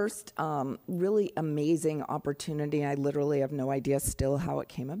first, really amazing opportunity. I literally have no idea still how it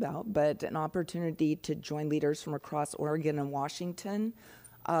came about, but an opportunity to join leaders from across Oregon and Washington,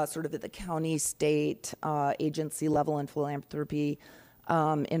 sort of at the county, state, agency level and philanthropy,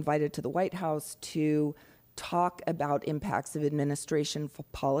 invited to the White House to talk about impacts of administration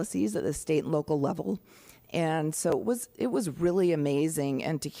policies at the state and local level. And so it was really amazing,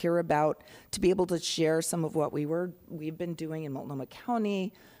 and to be able to share some of what we've been doing in Multnomah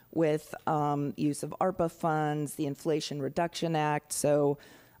County with use of ARPA funds, the Inflation Reduction Act. So,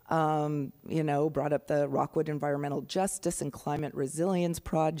 brought up the Rockwood Environmental Justice and Climate Resilience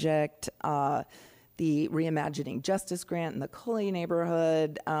Project, the Reimagining Justice Grant in the Cully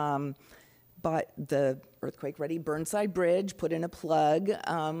neighborhood, but the Earthquake Ready Burnside Bridge, put in a plug.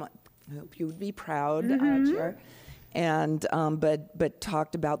 I hope you would be proud, Chair. And but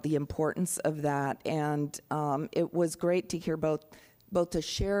talked about the importance of that, and it was great to hear both to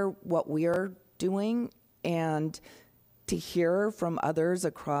share what we're doing and to hear from others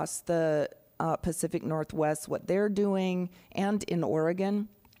across the Pacific Northwest what they're doing, and in Oregon.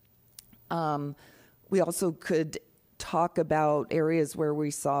 We also could talk about areas where we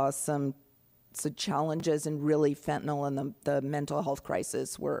saw some challenges, and really fentanyl and the mental health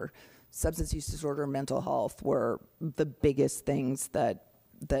crisis, where substance use disorder, mental health were the biggest things that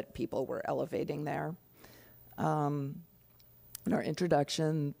people were elevating there. In our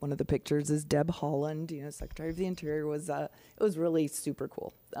introduction, one of the pictures is Deb Haaland, Secretary of the Interior. It was really super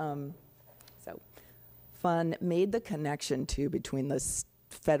cool. So fun. Made the connection too between the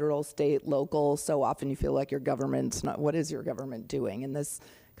federal, state, local. So often you feel like your government's not. What is your government doing? And this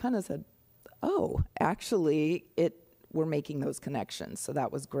kind of said, oh, actually, we're making those connections. So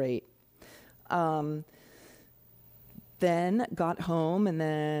that was great. Then got home and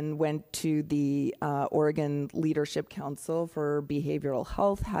then went to the Oregon Leadership Council for Behavioral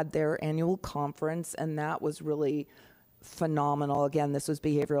Health, had their annual conference, and that was really phenomenal. Again, this was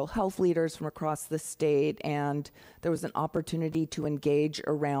behavioral health leaders from across the state, and there was an opportunity to engage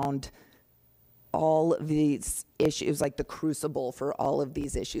around all of these issues, like the crucible for all of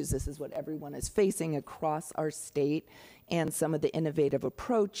these issues. This is what everyone is facing across our state, and some of the innovative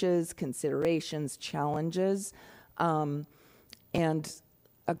approaches, considerations, challenges. And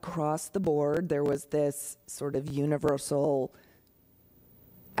across the board, there was this sort of universal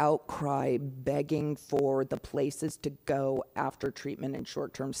outcry begging for the places to go after treatment and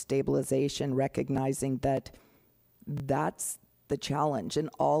short-term stabilization, recognizing that that's the challenge. And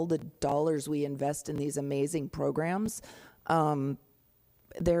all the dollars we invest in these amazing programs,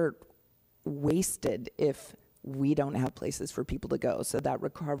 they're wasted if we don't have places for people to go. So that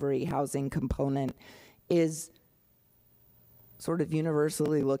recovery housing component is sort of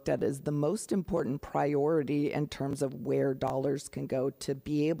universally looked at as the most important priority in terms of where dollars can go to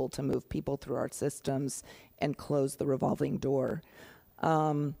be able to move people through our systems and close the revolving door.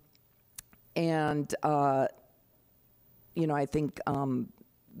 I think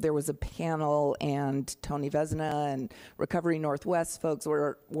there was a panel, and Tony Vezina and Recovery Northwest folks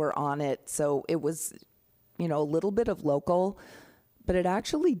were on it. So it was, a little bit of local, but it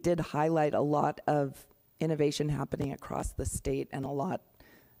actually did highlight a lot of innovation happening across the state, and a lot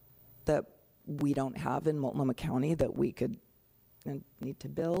that we don't have in Multnomah County that we could and need to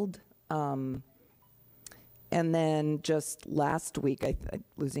build. And then just last week, I'm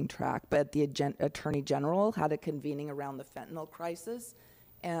losing track, but the Attorney General had a convening around the fentanyl crisis,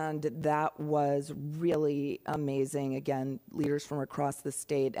 and that was really amazing. Again, leaders from across the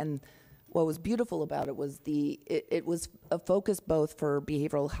state. And what was beautiful about it was it was a focus both for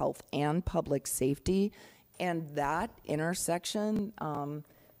behavioral health and public safety, and that intersection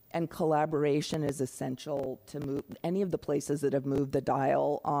and collaboration is essential to move any of the places that have moved the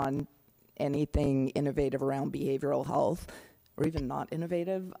dial on anything innovative around behavioral health, or even not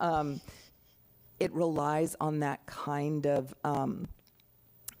innovative. It relies on that kind of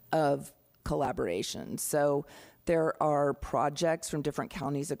collaboration. So there are projects from different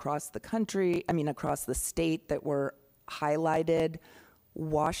counties across the country, across the state, that were highlighted.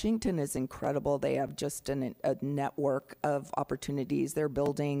 Washington is incredible. They have just a network of opportunities. They're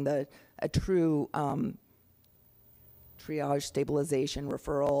building a true triage, stabilization,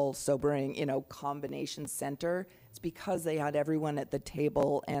 referral, sobering, combination center. It's because they had everyone at the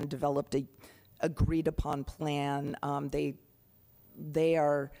table and developed a agreed upon plan. They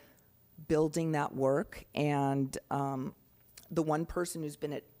are building that work, and the one person who's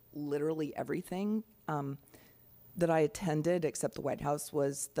been at literally everything that I attended, except the White House,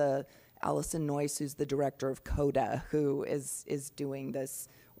 was the Allison Noyce, who's the director of CODA, who is doing this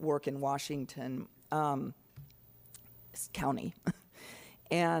work in Washington County.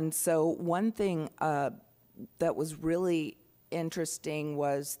 And so one thing that was really interesting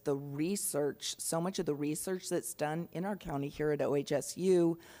was the research. So much of the research that's done in our county here at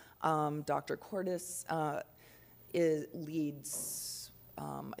OHSU, Dr. Cordes leads,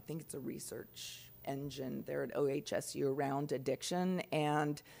 I think it's a research engine there at OHSU around addiction,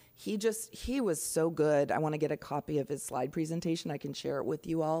 and he was so good. I want to get a copy of his slide presentation. I can share it with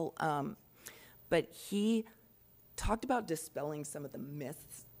you all. But he talked about dispelling some of the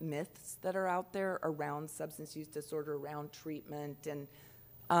myths that are out there around substance use disorder, around treatment. And,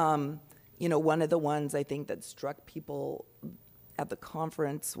 one of the ones I think that struck people at the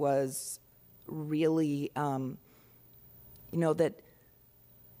conference was really, that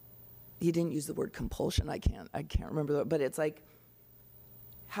he didn't use the word compulsion. I can't remember that, but it's like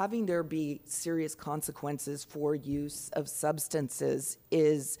having there be serious consequences for use of substances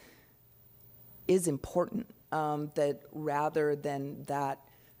is important. That rather than that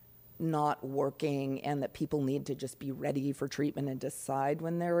not working, and that people need to just be ready for treatment and decide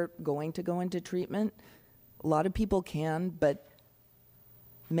when they're going to go into treatment. A lot of people can, but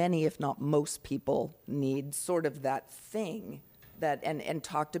many, if not most people, need sort of that thing that, and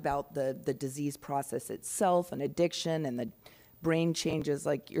talked about the disease process itself and addiction and the brain changes.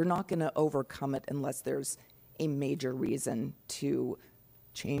 Like, you're not going to overcome it unless there's a major reason to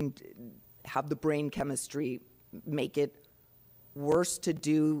change, have the brain chemistry make it worse to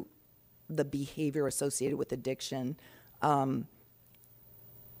do the behavior associated with addiction than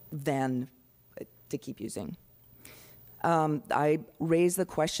to keep using. I raised the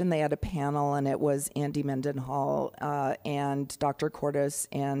question. They had a panel, and it was Andy Mendenhall and Dr. Cordes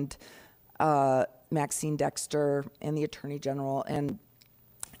and Maxine Dexter and the Attorney General, and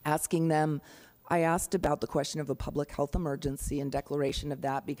asking them. I asked about the question of a public health emergency and declaration of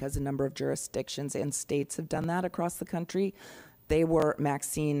that, because a number of jurisdictions and states have done that across the country.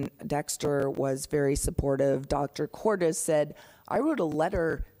 Maxine Dexter was very supportive. Dr. Cordes said, I wrote a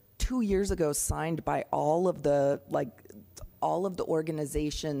letter 2 years ago signed by all of the all of the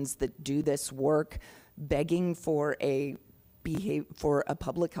organizations that do this work begging for a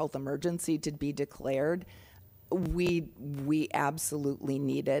public health emergency to be declared, we absolutely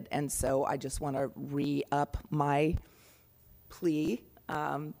need it. And so I just want to re-up my plea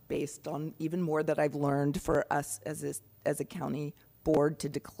based on even more that I've learned for us as a county board to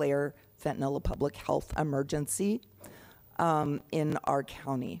declare fentanyl a public health emergency in our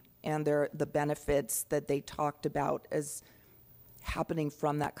county. And the benefits that they talked about as happening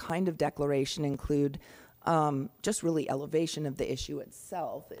from that kind of declaration include just really elevation of the issue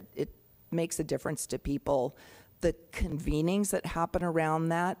itself. It makes a difference to people. The convenings that happen around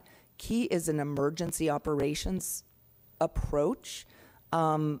that, key is an emergency operations approach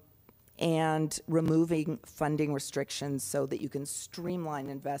and removing funding restrictions so that you can streamline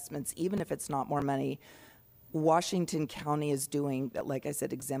investments, even if it's not more money. Washington County is doing, like I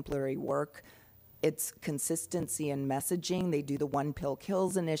said, exemplary work. It's consistency in messaging. They do the One Pill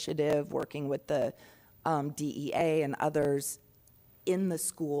Kills initiative, working with the DEA and others in the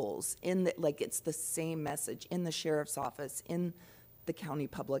schools, it's the same message in the sheriff's office, in the county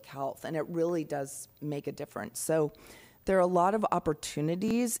public health, and it really does make a difference. So there are a lot of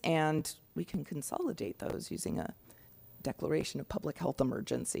opportunities, and we can consolidate those using a declaration of public health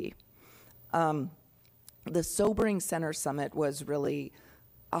emergency. The Sobering Center Summit was really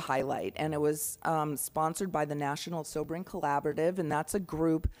a highlight, and it was sponsored by the National Sobering Collaborative, and that's a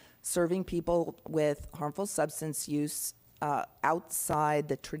group serving people with harmful substance use outside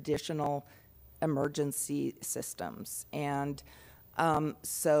the traditional emergency systems. And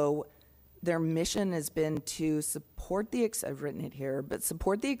so their mission has been to support I've written it here, but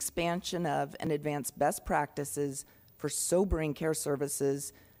support the expansion of and advance best practices for sobering care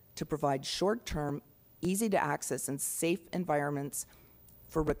services to provide short-term, easy to access, and safe environments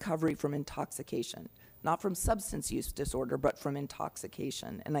for recovery from intoxication, not from substance use disorder, but from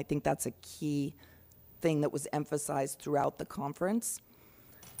intoxication. And I think that's a key thing that was emphasized throughout the conference.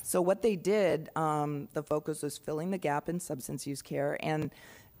 So what they did, the focus was filling the gap in substance use care, and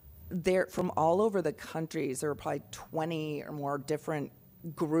they're from all over the countries. There were probably 20 or more different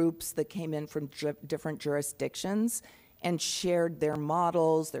groups that came in from different jurisdictions and shared their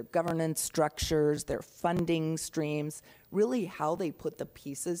models, their governance structures, their funding streams, really how they put the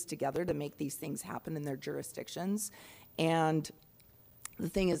pieces together to make these things happen in their jurisdictions. And the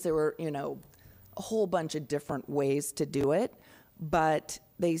thing is, there were, a whole bunch of different ways to do it, but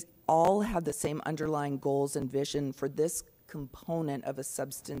they all have the same underlying goals and vision for this component of a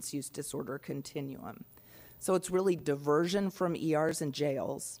substance use disorder continuum. So it's really diversion from ERs and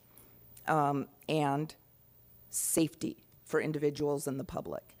jails, and safety for individuals and the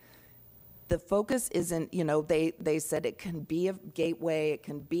public. The focus isn't, they said it can be a gateway, it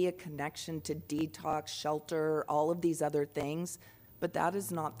can be a connection to detox, shelter, all of these other things, but that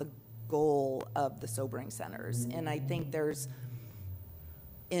is not the goal of the sobering centers. And I think there's,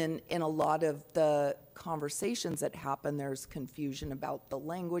 in a lot of the conversations that happen, there's confusion about the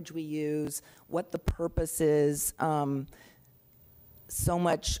language we use, what the purpose is, so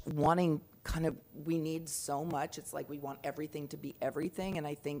much wanting we need so much. It's like we want everything to be everything. And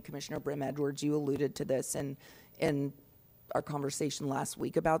I think Commissioner Brim Edwards, you alluded to this in our conversation last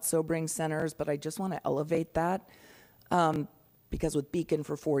week about sobering centers, but I just want to elevate that. Because with Beacon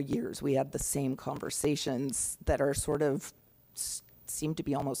for 4 years, we had the same conversations that are sort of seem to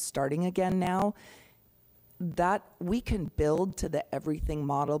be almost starting again now. That we can build to the everything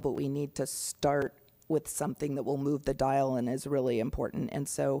model, but we need to start with something that will move the dial and is really important. And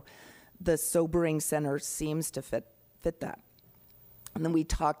so the sobering center seems to fit that. And then we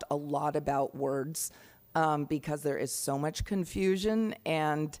talked a lot about words because there is so much confusion.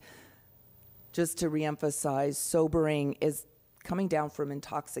 And just to reemphasize, sobering is coming down from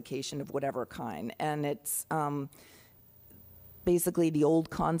intoxication of whatever kind. And it's basically the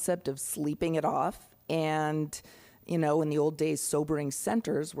old concept of sleeping it off. And, in the old days, sobering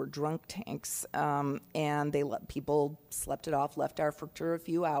centers were drunk tanks. And they let people slept it off, left after a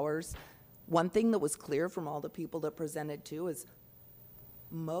few hours. One thing that was clear from all the people that presented too is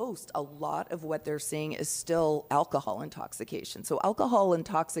a lot of what they're seeing is still alcohol intoxication. So alcohol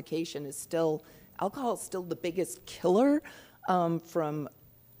intoxication is still the biggest killer from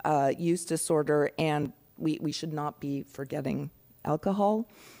use disorder, and we should not be forgetting alcohol.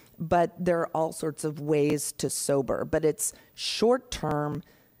 But there are all sorts of ways to sober, but it's short-term,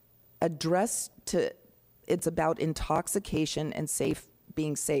 it's about intoxication and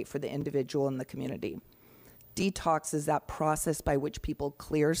being safe for the individual and the community. Detox is that process by which people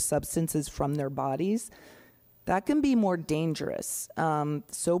clear substances from their bodies. That can be more dangerous.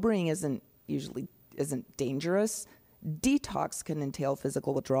 Sobering isn't dangerous. detox can entail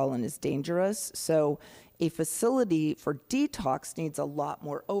physical withdrawal and is dangerous. So a facility for detox needs a lot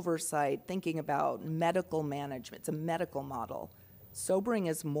more oversight, thinking about medical management. It's a medical model. Sobering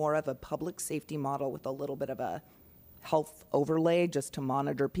is more of a public safety model with a little bit of a health overlay just to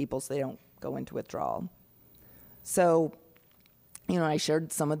monitor people so they don't go into withdrawal. So, I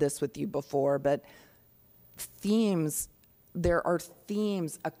shared some of this with you before, but there are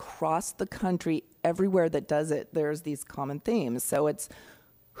themes across the country, everywhere that does it, there's these common themes. So it's,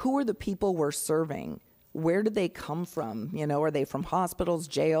 who are the people we're serving? Where do they come from? Are they from hospitals,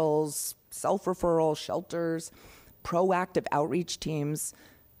 jails, self-referral, shelters, proactive outreach teams?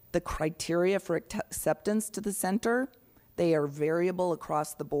 The criteria for acceptance to the center, they are variable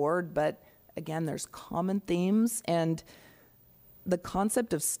across the board, but again, there's common themes. And the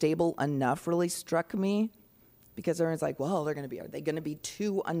concept of stable enough really struck me, because everyone's like, well, are they going to be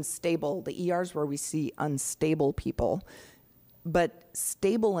too unstable? The ERs where we see unstable people. But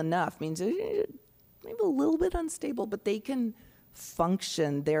stable enough means maybe a little bit unstable, but they can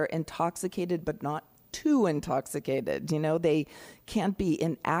function. They're intoxicated, but not too intoxicated. They can't be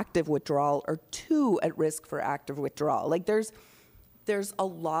in active withdrawal or too at risk for active withdrawal. Like there's a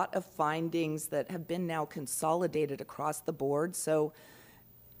lot of findings that have been now consolidated across the board. So,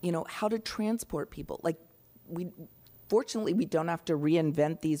 how to transport people. Like fortunately, we don't have to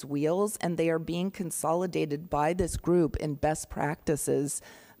reinvent these wheels, and they are being consolidated by this group in best practices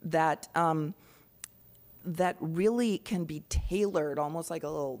that that really can be tailored, almost like a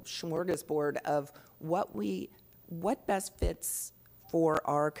little smorgasbord of what best fits for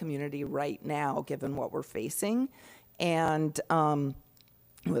our community right now, given what we're facing, and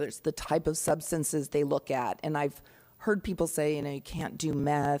whether it's the type of substances they look at. And I've heard people say, you can't do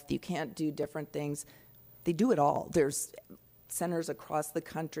meth, you can't do different things. They do it all. There's centers across the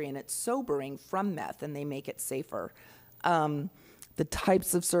country, and it's sobering from meth, and they make it safer. The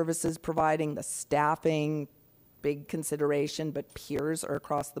types of services providing, the staffing, big consideration, but peers are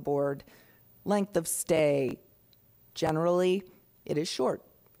across the board. Length of stay, generally, it is short.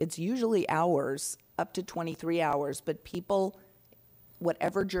 It's usually hours, up to 23 hours, but people,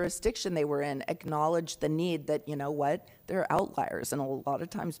 whatever jurisdiction they were in, acknowledge the need that, there are outliers, and a lot of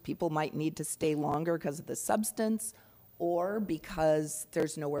times people might need to stay longer because of the substance or because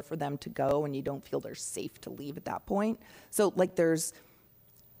there's nowhere for them to go and you don't feel they're safe to leave at that point. So there's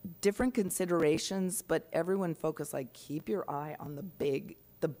different considerations, but everyone focus, keep your eye on the big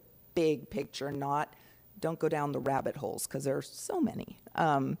picture, don't go down the rabbit holes, because there are so many.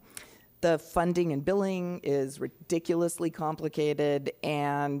 The funding and billing is ridiculously complicated,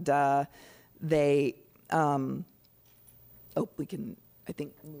 and we can, I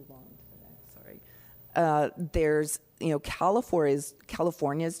think, move on to the next, sorry. There's,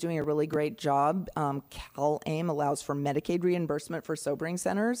 California is doing a really great job. CalAIM allows for Medicaid reimbursement for sobering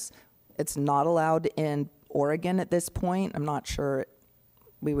centers. It's not allowed in Oregon at this point. I'm not sure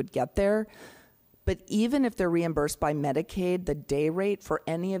we would get there. But even if they're reimbursed by Medicaid, the day rate for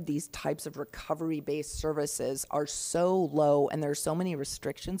any of these types of recovery-based services are so low, and there are so many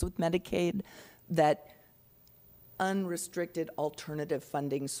restrictions with Medicaid that unrestricted alternative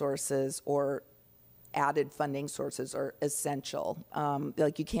funding sources or added funding sources are essential.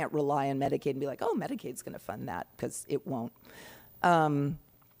 You can't rely on Medicaid and be like, oh, Medicaid's going to fund that, because it won't.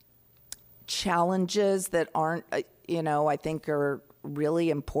 Challenges that aren't, I think are really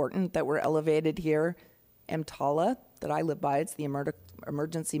important that were elevated here. EMTALA, that I live by, it's the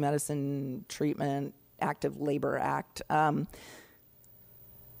Emergency Medicine Treatment Active Labor Act.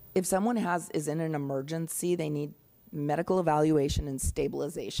 If someone is in an emergency, they need medical evaluation and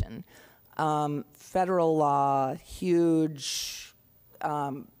stabilization. Federal law, huge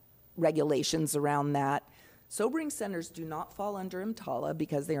regulations around that. Sobering centers do not fall under EMTALA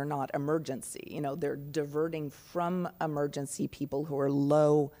because they are not emergency. They're diverting from emergency people who are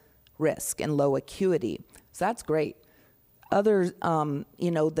low risk and low acuity. So that's great. Others,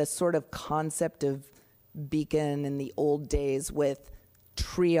 the sort of concept of Beacon in the old days with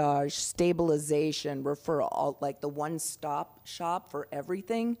triage, stabilization, referral, the one-stop shop for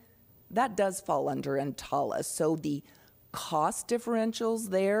everything, that does fall under EMTALA. So the cost differentials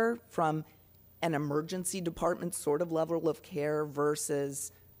there from an emergency department sort of level of care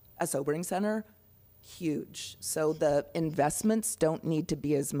versus a sobering center, huge. So the investments don't need to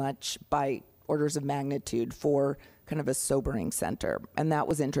be as much by orders of magnitude for kind of a sobering center. And that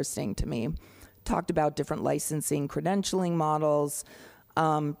was interesting to me. Talked about different licensing, credentialing models.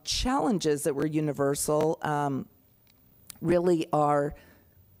 Challenges that were universal really are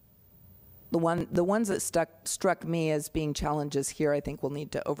the ones that struck me as being challenges here. I think we'll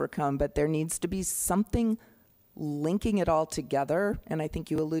need to overcome, but there needs to be something linking it all together, and I think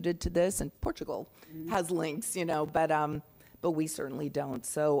you alluded to this, and Portugal has links, but we certainly don't.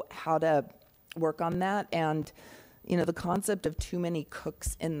 So how to work on that, and the concept of too many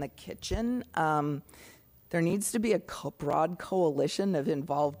cooks in the kitchen. There needs to be a broad coalition of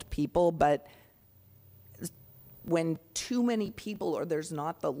involved people, but when too many people or there's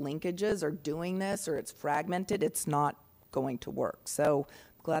not the linkages are doing this or it's fragmented, it's not going to work. So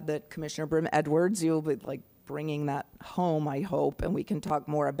I'm glad that Commissioner Brim Edwards, you'll be bringing that home, I hope, and we can talk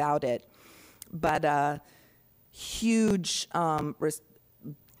more about it. But huge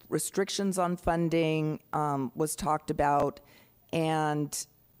restrictions on funding was talked about, and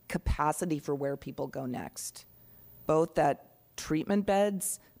capacity for where people go next, both at treatment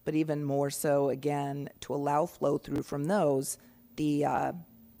beds, but even more so, again, to allow flow through from those, the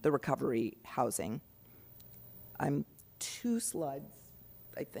recovery housing. I'm 2 slides,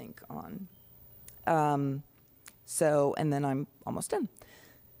 I think, on. And then I'm almost done.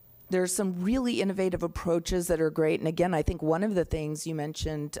 There's some really innovative approaches that are great. And again, I think one of the things you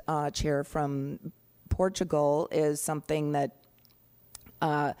mentioned, Chair, from Portugal is something that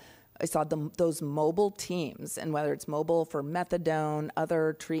I saw those mobile teams, and whether it's mobile for methadone,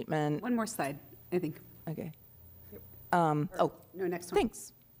 other treatment. One more slide, I think. Okay. No, next one.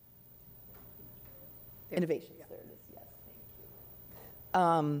 Thanks. Innovations. There it is. Yes,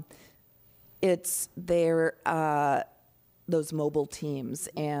 thank you. It's those mobile teams,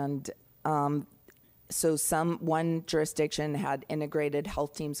 and so one jurisdiction had integrated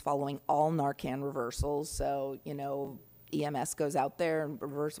health teams following all Narcan reversals. So EMS goes out there and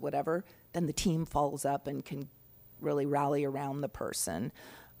reverse whatever, then the team follows up and can really rally around the person.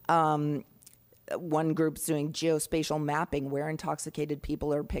 One group's doing geospatial mapping where intoxicated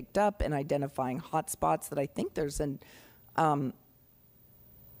people are picked up and identifying hotspots. That I think there's an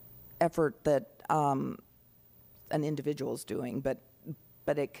effort that an individual's doing, but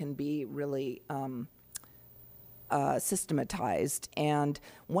it can be really systematized. And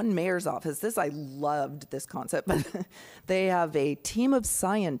one mayor's office, I loved this concept, but they have a team of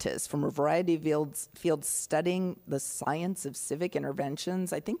scientists from a variety of fields studying the science of civic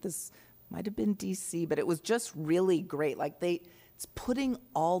interventions. I think this might have been DC, but it was just really great. It's putting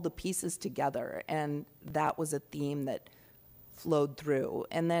all the pieces together, and that was a theme that flowed through.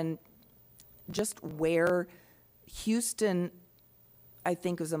 And then just where Houston, I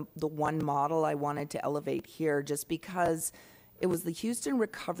think, was the one model I wanted to elevate here, just because it was the Houston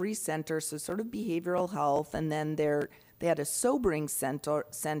Recovery Center, so sort of behavioral health, and then they had a sobering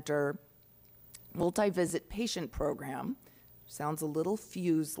center multi-visit patient program. Sounds a little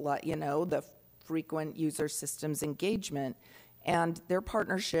fused, the frequent user systems engagement, and their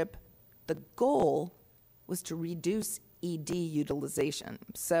partnership, the goal was to reduce ED utilization.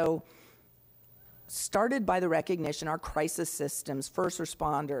 So started by the recognition our crisis systems, first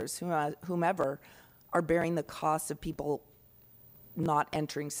responders, whomever, are bearing the cost of people not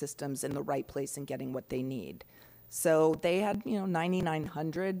entering systems in the right place and getting what they need. So they had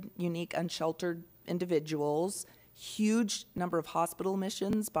 9,900 unique unsheltered individuals, huge number of hospital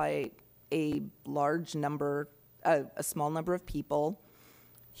admissions by a small number of people,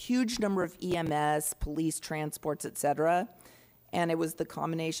 huge number of EMS, police transports, et cetera. And it was the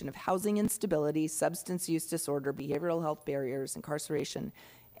combination of housing instability, substance use disorder, behavioral health barriers, incarceration.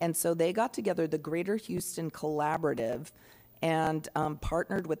 And so they got together the Greater Houston Collaborative and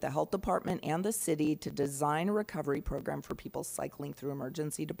partnered with the health department and the city to design a recovery program for people cycling through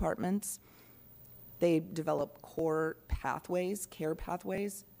emergency departments. They developed core pathways, care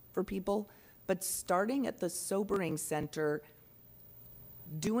pathways for people. But starting at the sobering center,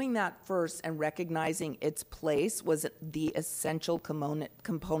 doing that first and recognizing its place was the essential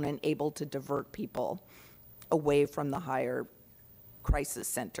component able to divert people away from the higher crisis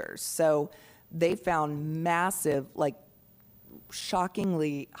centers. So they found massive,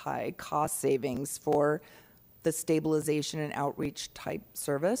 shockingly high cost savings for the stabilization and outreach type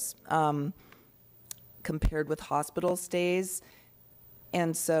service compared with hospital stays.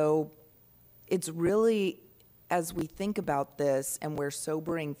 And so it's really, as we think about this and where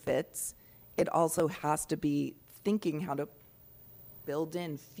sobering fits, it also has to be thinking how to build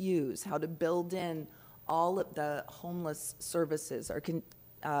in Fuse, how to build in all of the homeless services, or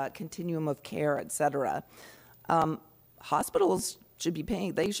continuum of care, et cetera. Hospitals should be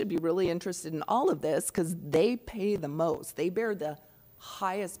paying, they should be really interested in all of this because they pay the most. They bear the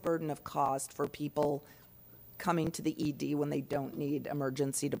highest burden of cost for people coming to the ED when they don't need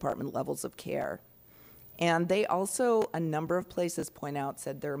emergency department levels of care. And they also, a number of places point out,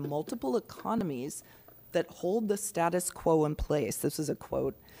 said there are multiple economies that hold the status quo in place. This is a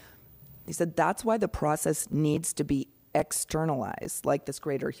quote. They said that's why the process needs to be externalized, like this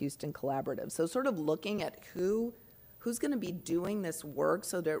Greater Houston Collaborative. So sort of looking at who's going to be doing this work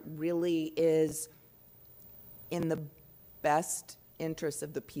so that it really is in the best interest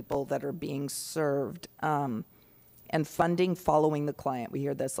of the people that are being served, and funding following the client. We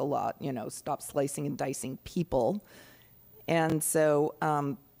hear this a lot, stop slicing and dicing people. And so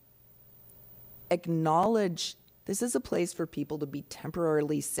acknowledge this is a place for people to be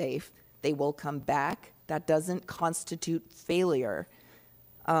temporarily safe. They will come back. That doesn't constitute failure.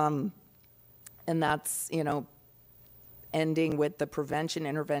 And that's, ending with the prevention,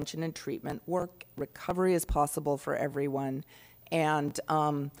 intervention, and treatment work. Recovery is possible for everyone. And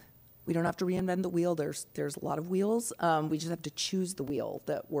we don't have to reinvent the wheel. There's a lot of wheels. We just have to choose the wheel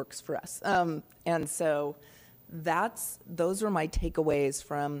that works for us. And so those are my takeaways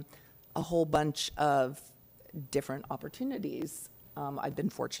from a whole bunch of different opportunities I've been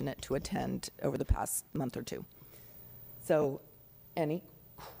fortunate to attend over the past month or two. So, any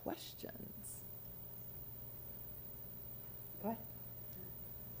questions? Go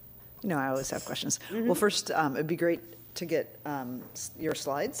ahead. I always have questions. Well, first, it'd be great to get your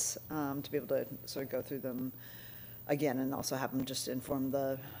slides, to be able to sort of go through them again and also have them just inform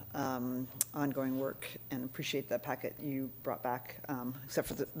the ongoing work, and appreciate the packet you brought back, except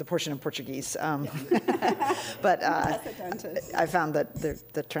for the portion in Portuguese. But I found that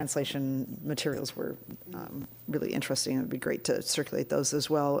the translation materials were really interesting. It would be great to circulate those as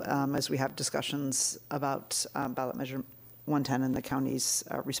well, as we have discussions about ballot measure 110 and the county's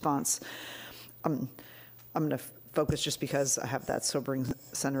response. I'm going to focus, just because I have that sobering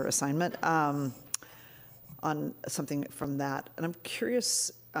center assignment, on something from that. And I'm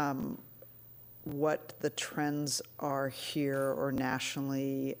curious what the trends are here or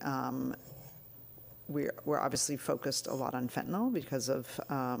nationally. We're obviously focused a lot on fentanyl because of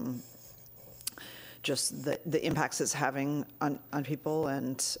just the impacts it's having on people,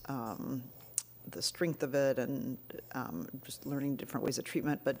 and the strength of it, and just learning different ways of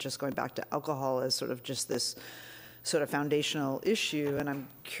treatment. But just going back to alcohol as sort of just this sort of foundational issue. And I'm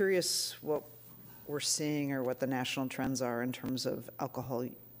curious what we're seeing, or what the national trends are in terms of alcohol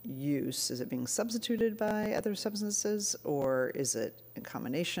use. Is it being substituted by other substances, or is it in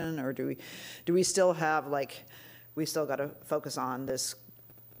combination, or do we still have, we still got to focus on this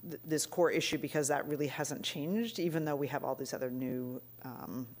core issue, because that really hasn't changed, even though we have all these other new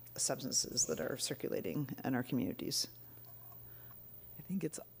substances that are circulating in our communities? I think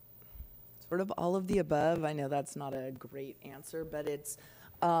it's sort of all of the above. I know that's not a great answer, but it's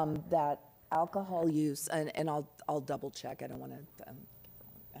that alcohol use, and I'll double check. I don't want to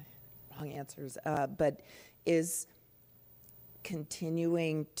wrong answers, but is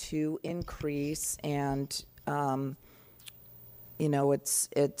continuing to increase, and it's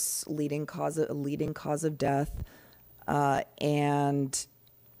a leading cause of death, and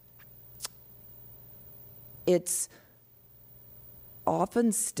it's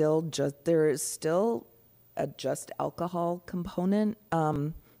often there is still a just alcohol component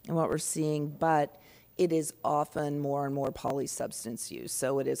in what we're seeing, but it is often more and more polysubstance use.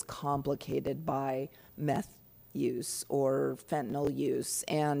 So it is complicated by meth use or fentanyl use.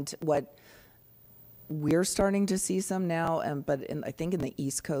 And what we're starting to see some now, but I think on the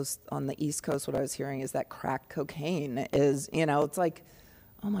East Coast, what I was hearing is that crack cocaine is, it's like,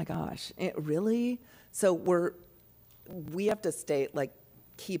 oh my gosh, it really? So we have to stay,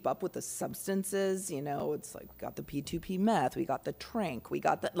 keep up with the substances, it's like we got the P2P meth, we got the tranq, we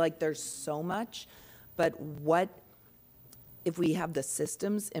got the, there's so much, but what if we have the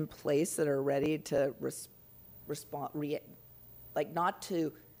systems in place that are ready to respond, not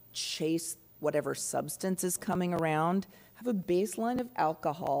to chase whatever substance is coming around, have a baseline of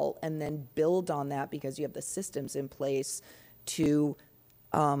alcohol and then build on that, because you have the systems in place to,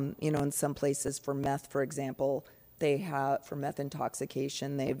 in some places for meth, for example, for meth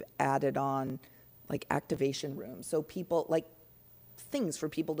intoxication, they've added on activation rooms. So people, things for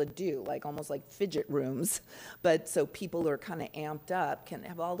people to do, almost like fidget rooms. But so people who are kind of amped up can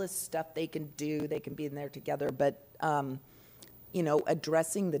have all this stuff they can do, they can be in there together. But,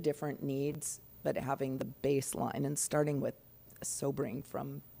 addressing the different needs, but having the baseline and starting with sobering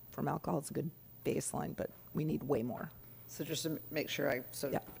from alcohol is a good baseline, but we need way more. So just to make sure I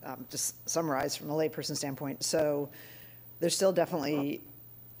sort of just summarize from a layperson standpoint, so there's still definitely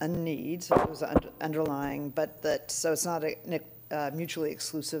a need, so it was underlying, so it's not a mutually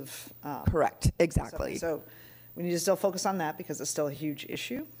exclusive. Correct, exactly. So we need to still focus on that, because it's still a huge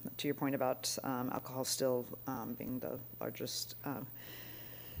issue, to your point about alcohol still being the largest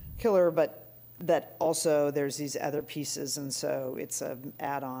killer, but that also there's these other pieces, and so it's an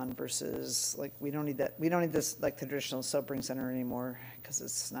add-on versus, like, we don't need this, like, the traditional sobering center anymore, because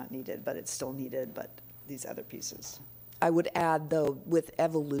it's not needed, but it's still needed, but these other pieces. I would add, though, with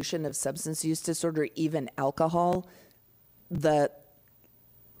evolution of substance use disorder, even alcohol, the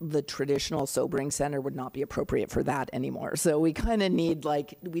traditional sobering center would not be appropriate for that anymore. So we kind of need,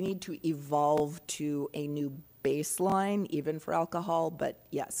 we need to evolve to a new baseline, even for alcohol, but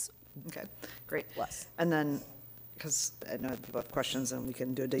yes. Okay, great. Less. And then, because I know people have questions and we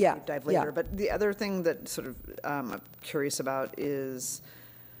can do a deep Yeah, dive yeah. later, but the other thing that sort of I'm curious about is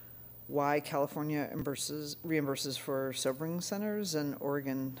why California reimburses for sobering centers and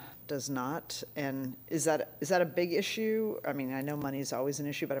Oregon does not? And is that a big issue? I mean, I know money is always an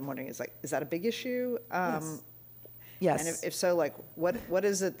issue, but I'm wondering, is that a big issue? Yes. And if so, like, what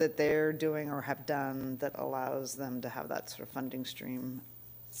is it that they're doing or have done that allows them to have that sort of funding stream?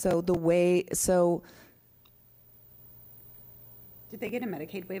 So Did they get a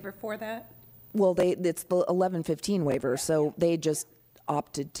Medicaid waiver for that? well, it's the 1115 waiver, so they just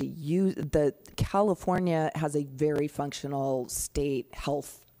opted to use, California has a very functional state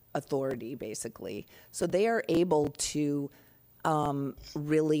health authority, basically. So they are able to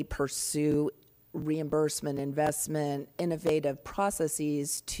really pursue reimbursement, investment, innovative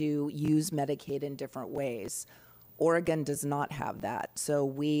processes to use Medicaid in different ways. Oregon does not have that. So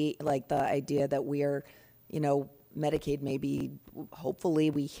we like the idea that we're, Medicaid maybe, hopefully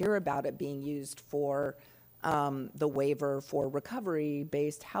we hear about it being used for the waiver for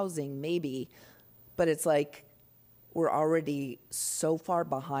recovery-based housing, maybe. But it's like we're already so far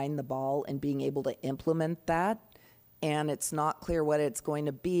behind the ball in being able to implement that. And it's not clear what it's going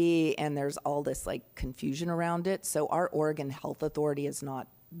to be. And there's all this like confusion around it. So our Oregon Health Authority has not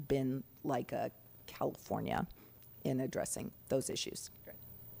been like a California in addressing those issues.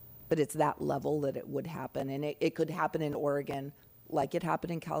 But it's that level that it would happen. And it could happen in Oregon like it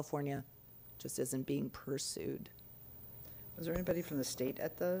happened in California, just isn't being pursued. Was there anybody from the state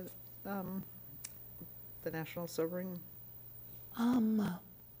at the national sobering?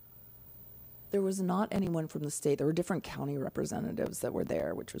 There was not anyone from the state. There were different county representatives that were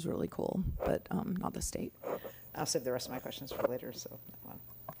there, which was really cool, but not the state. I'll save the rest of my questions for later, so.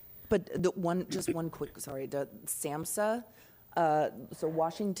 But the SAMHSA, so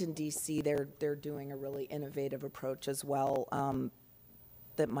Washington DC, they're doing a really innovative approach as well.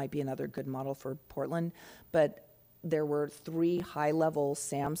 That might be another good model for Portland. But there were 3 high-level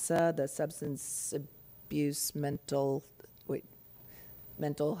SAMHSA, the substance abuse, addiction,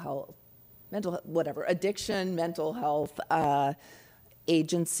 mental health,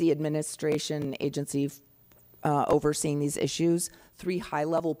 agency overseeing these issues. 3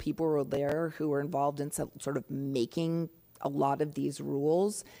 high-level people were there who were involved in some sort of making a lot of these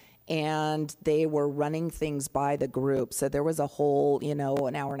rules, and they were running things by the group. So there was a whole, an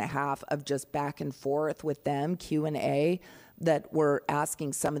hour and a half of just back and forth with them, Q&A, that were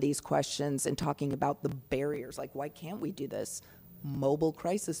asking some of these questions and talking about the barriers, like, why can't we do this? Mobile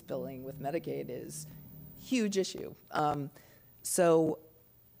crisis billing with Medicaid is a huge issue. So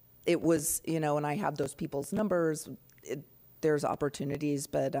it was, and I have those people's numbers. There's opportunities,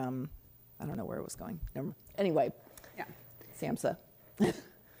 but I don't know where it was going. Anyway, Yeah. SAMHSA.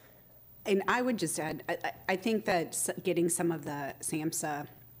 And I would just add, I think that getting some of the SAMHSA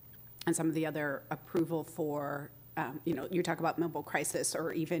and some of the other approval for, you talk about mobile crisis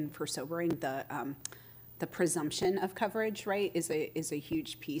or even for sobering, the presumption of coverage, right, is a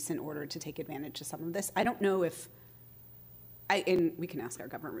huge piece in order to take advantage of some of this. I don't know if, and we can ask our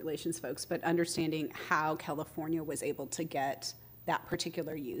government relations folks, but understanding how California was able to get that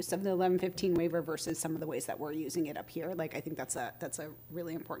particular use of the 1115 waiver versus some of the ways that we're using it up here. Like, I think that's a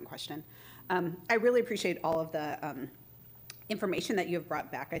really important question. I really appreciate all of the information that you have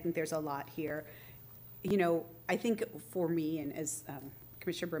brought back. I think there's a lot here. I think for me, and as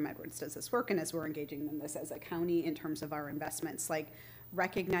Commissioner Brim Edwards does this work, and as we're engaging in this as a county in terms of our investments, like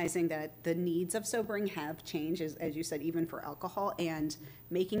recognizing that the needs of sobering have changed, as you said, even for alcohol, and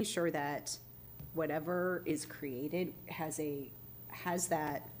making sure that whatever is created has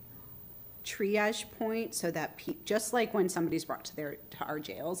that triage point, so that just like when somebody's brought to our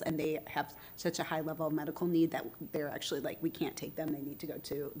jails and they have such a high level of medical need that they're actually like, we can't take them, they need to go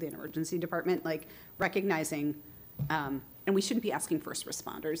to the emergency department, like recognizing, and we shouldn't be asking first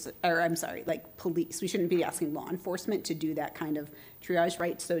responders, or I'm sorry, like police, we shouldn't be asking law enforcement to do that kind of triage,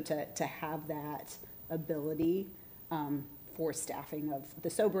 right? So to have that ability for staffing of the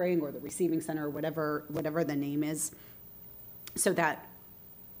sobering or the receiving center or whatever the name is, so that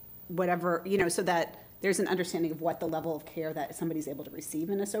so that there's an understanding of what the level of care that somebody's able to receive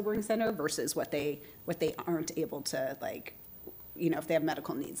in a sobering center versus what they aren't able to, like, you know, if they have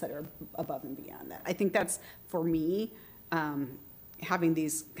medical needs that are above and beyond that. I think that's, for me, having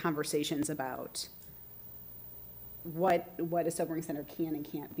these conversations about what a sobering center can and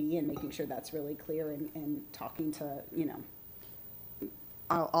can't be, and making sure that's really clear, and talking to, you know,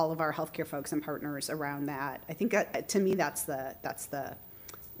 all of our healthcare folks and partners around that. I think that, to me, that's the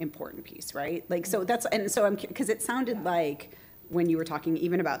important piece, right? Like, so that's, and so because it sounded like when you were talking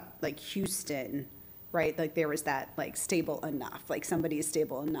even about like Houston, right? Like there was that like stable enough, like somebody is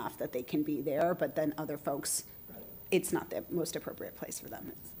stable enough that they can be there, but then other folks, it's not the most appropriate place for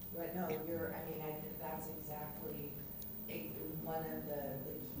them. Right, no, I think that's exactly one of the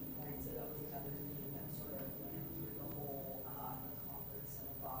key points that Oakland Meeting that sort of went through the whole conference, and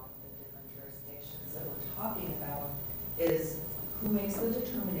a lot of the different jurisdictions that we're talking about is who makes the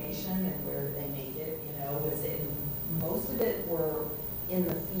determination and where do they make it, you know, most of it were in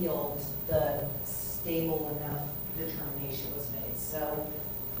the field, the stable enough determination was made. So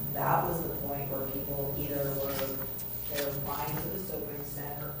that was the point where people either they're applying to the sobering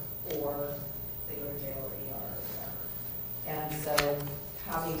center or they go to jail or ER or whatever. And so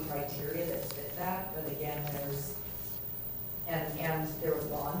having criteria that fit that, but again, there was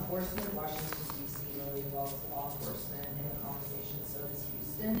law enforcement, Washington DC really involves law enforcement in the conversation, so does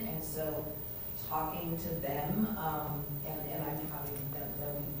Houston. And so talking to them, and I'm having them,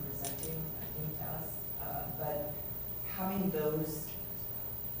 they'll be presenting, I think, to us, but having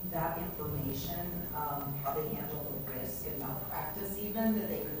that information, how they handle the risk and malpractice even that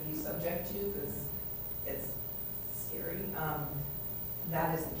they could be subject to, because it's scary.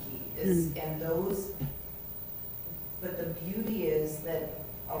 That is the key. But the beauty is that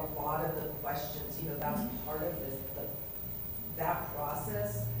a lot of the questions, you know, that's part of that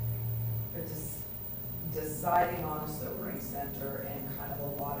process, but just deciding on a sobering center and kind of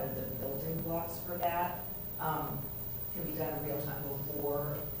a lot of the building blocks for that can be done in real time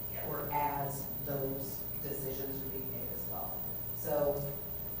before or as those decisions are being made as well. So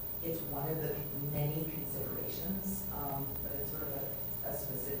it's one of the many considerations, but it's sort of a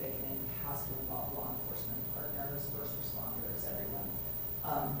specific, and it has to involve law enforcement partners, first responders, everyone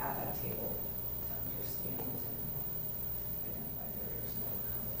at that table to understand and identify barriers and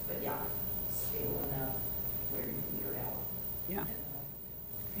overcome those. But yeah, stable enough where you figure it out. Yeah.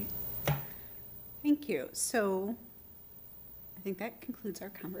 Great. Thank you. So I think that concludes our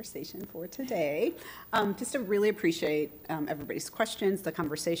conversation for today. Just to really appreciate everybody's questions, the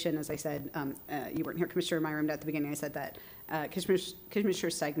conversation. As I said, you weren't here, Commissioner Myram, at the beginning. I said that Commissioner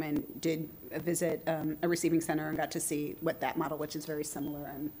Stegman did visit a receiving center and got to see what that model, which is very similar,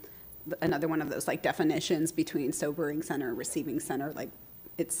 and another one of those like definitions between sobering center and receiving center, like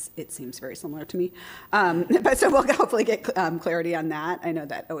it seems very similar to me. But so we'll hopefully get clarity on that. I know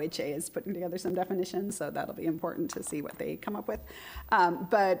that OHA is putting together some definitions, so that'll be important to see what they come up with.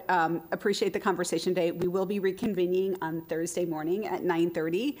 But appreciate the conversation today. We will be reconvening on Thursday morning at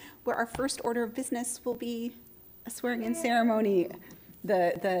 9:30, where our first order of business will be a swearing-in ceremony.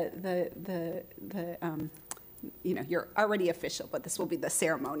 You know, you're already official, but this will be the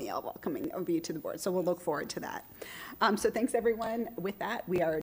ceremonial welcoming of you to the board. So we'll look forward to that. So thanks, everyone. With that, we are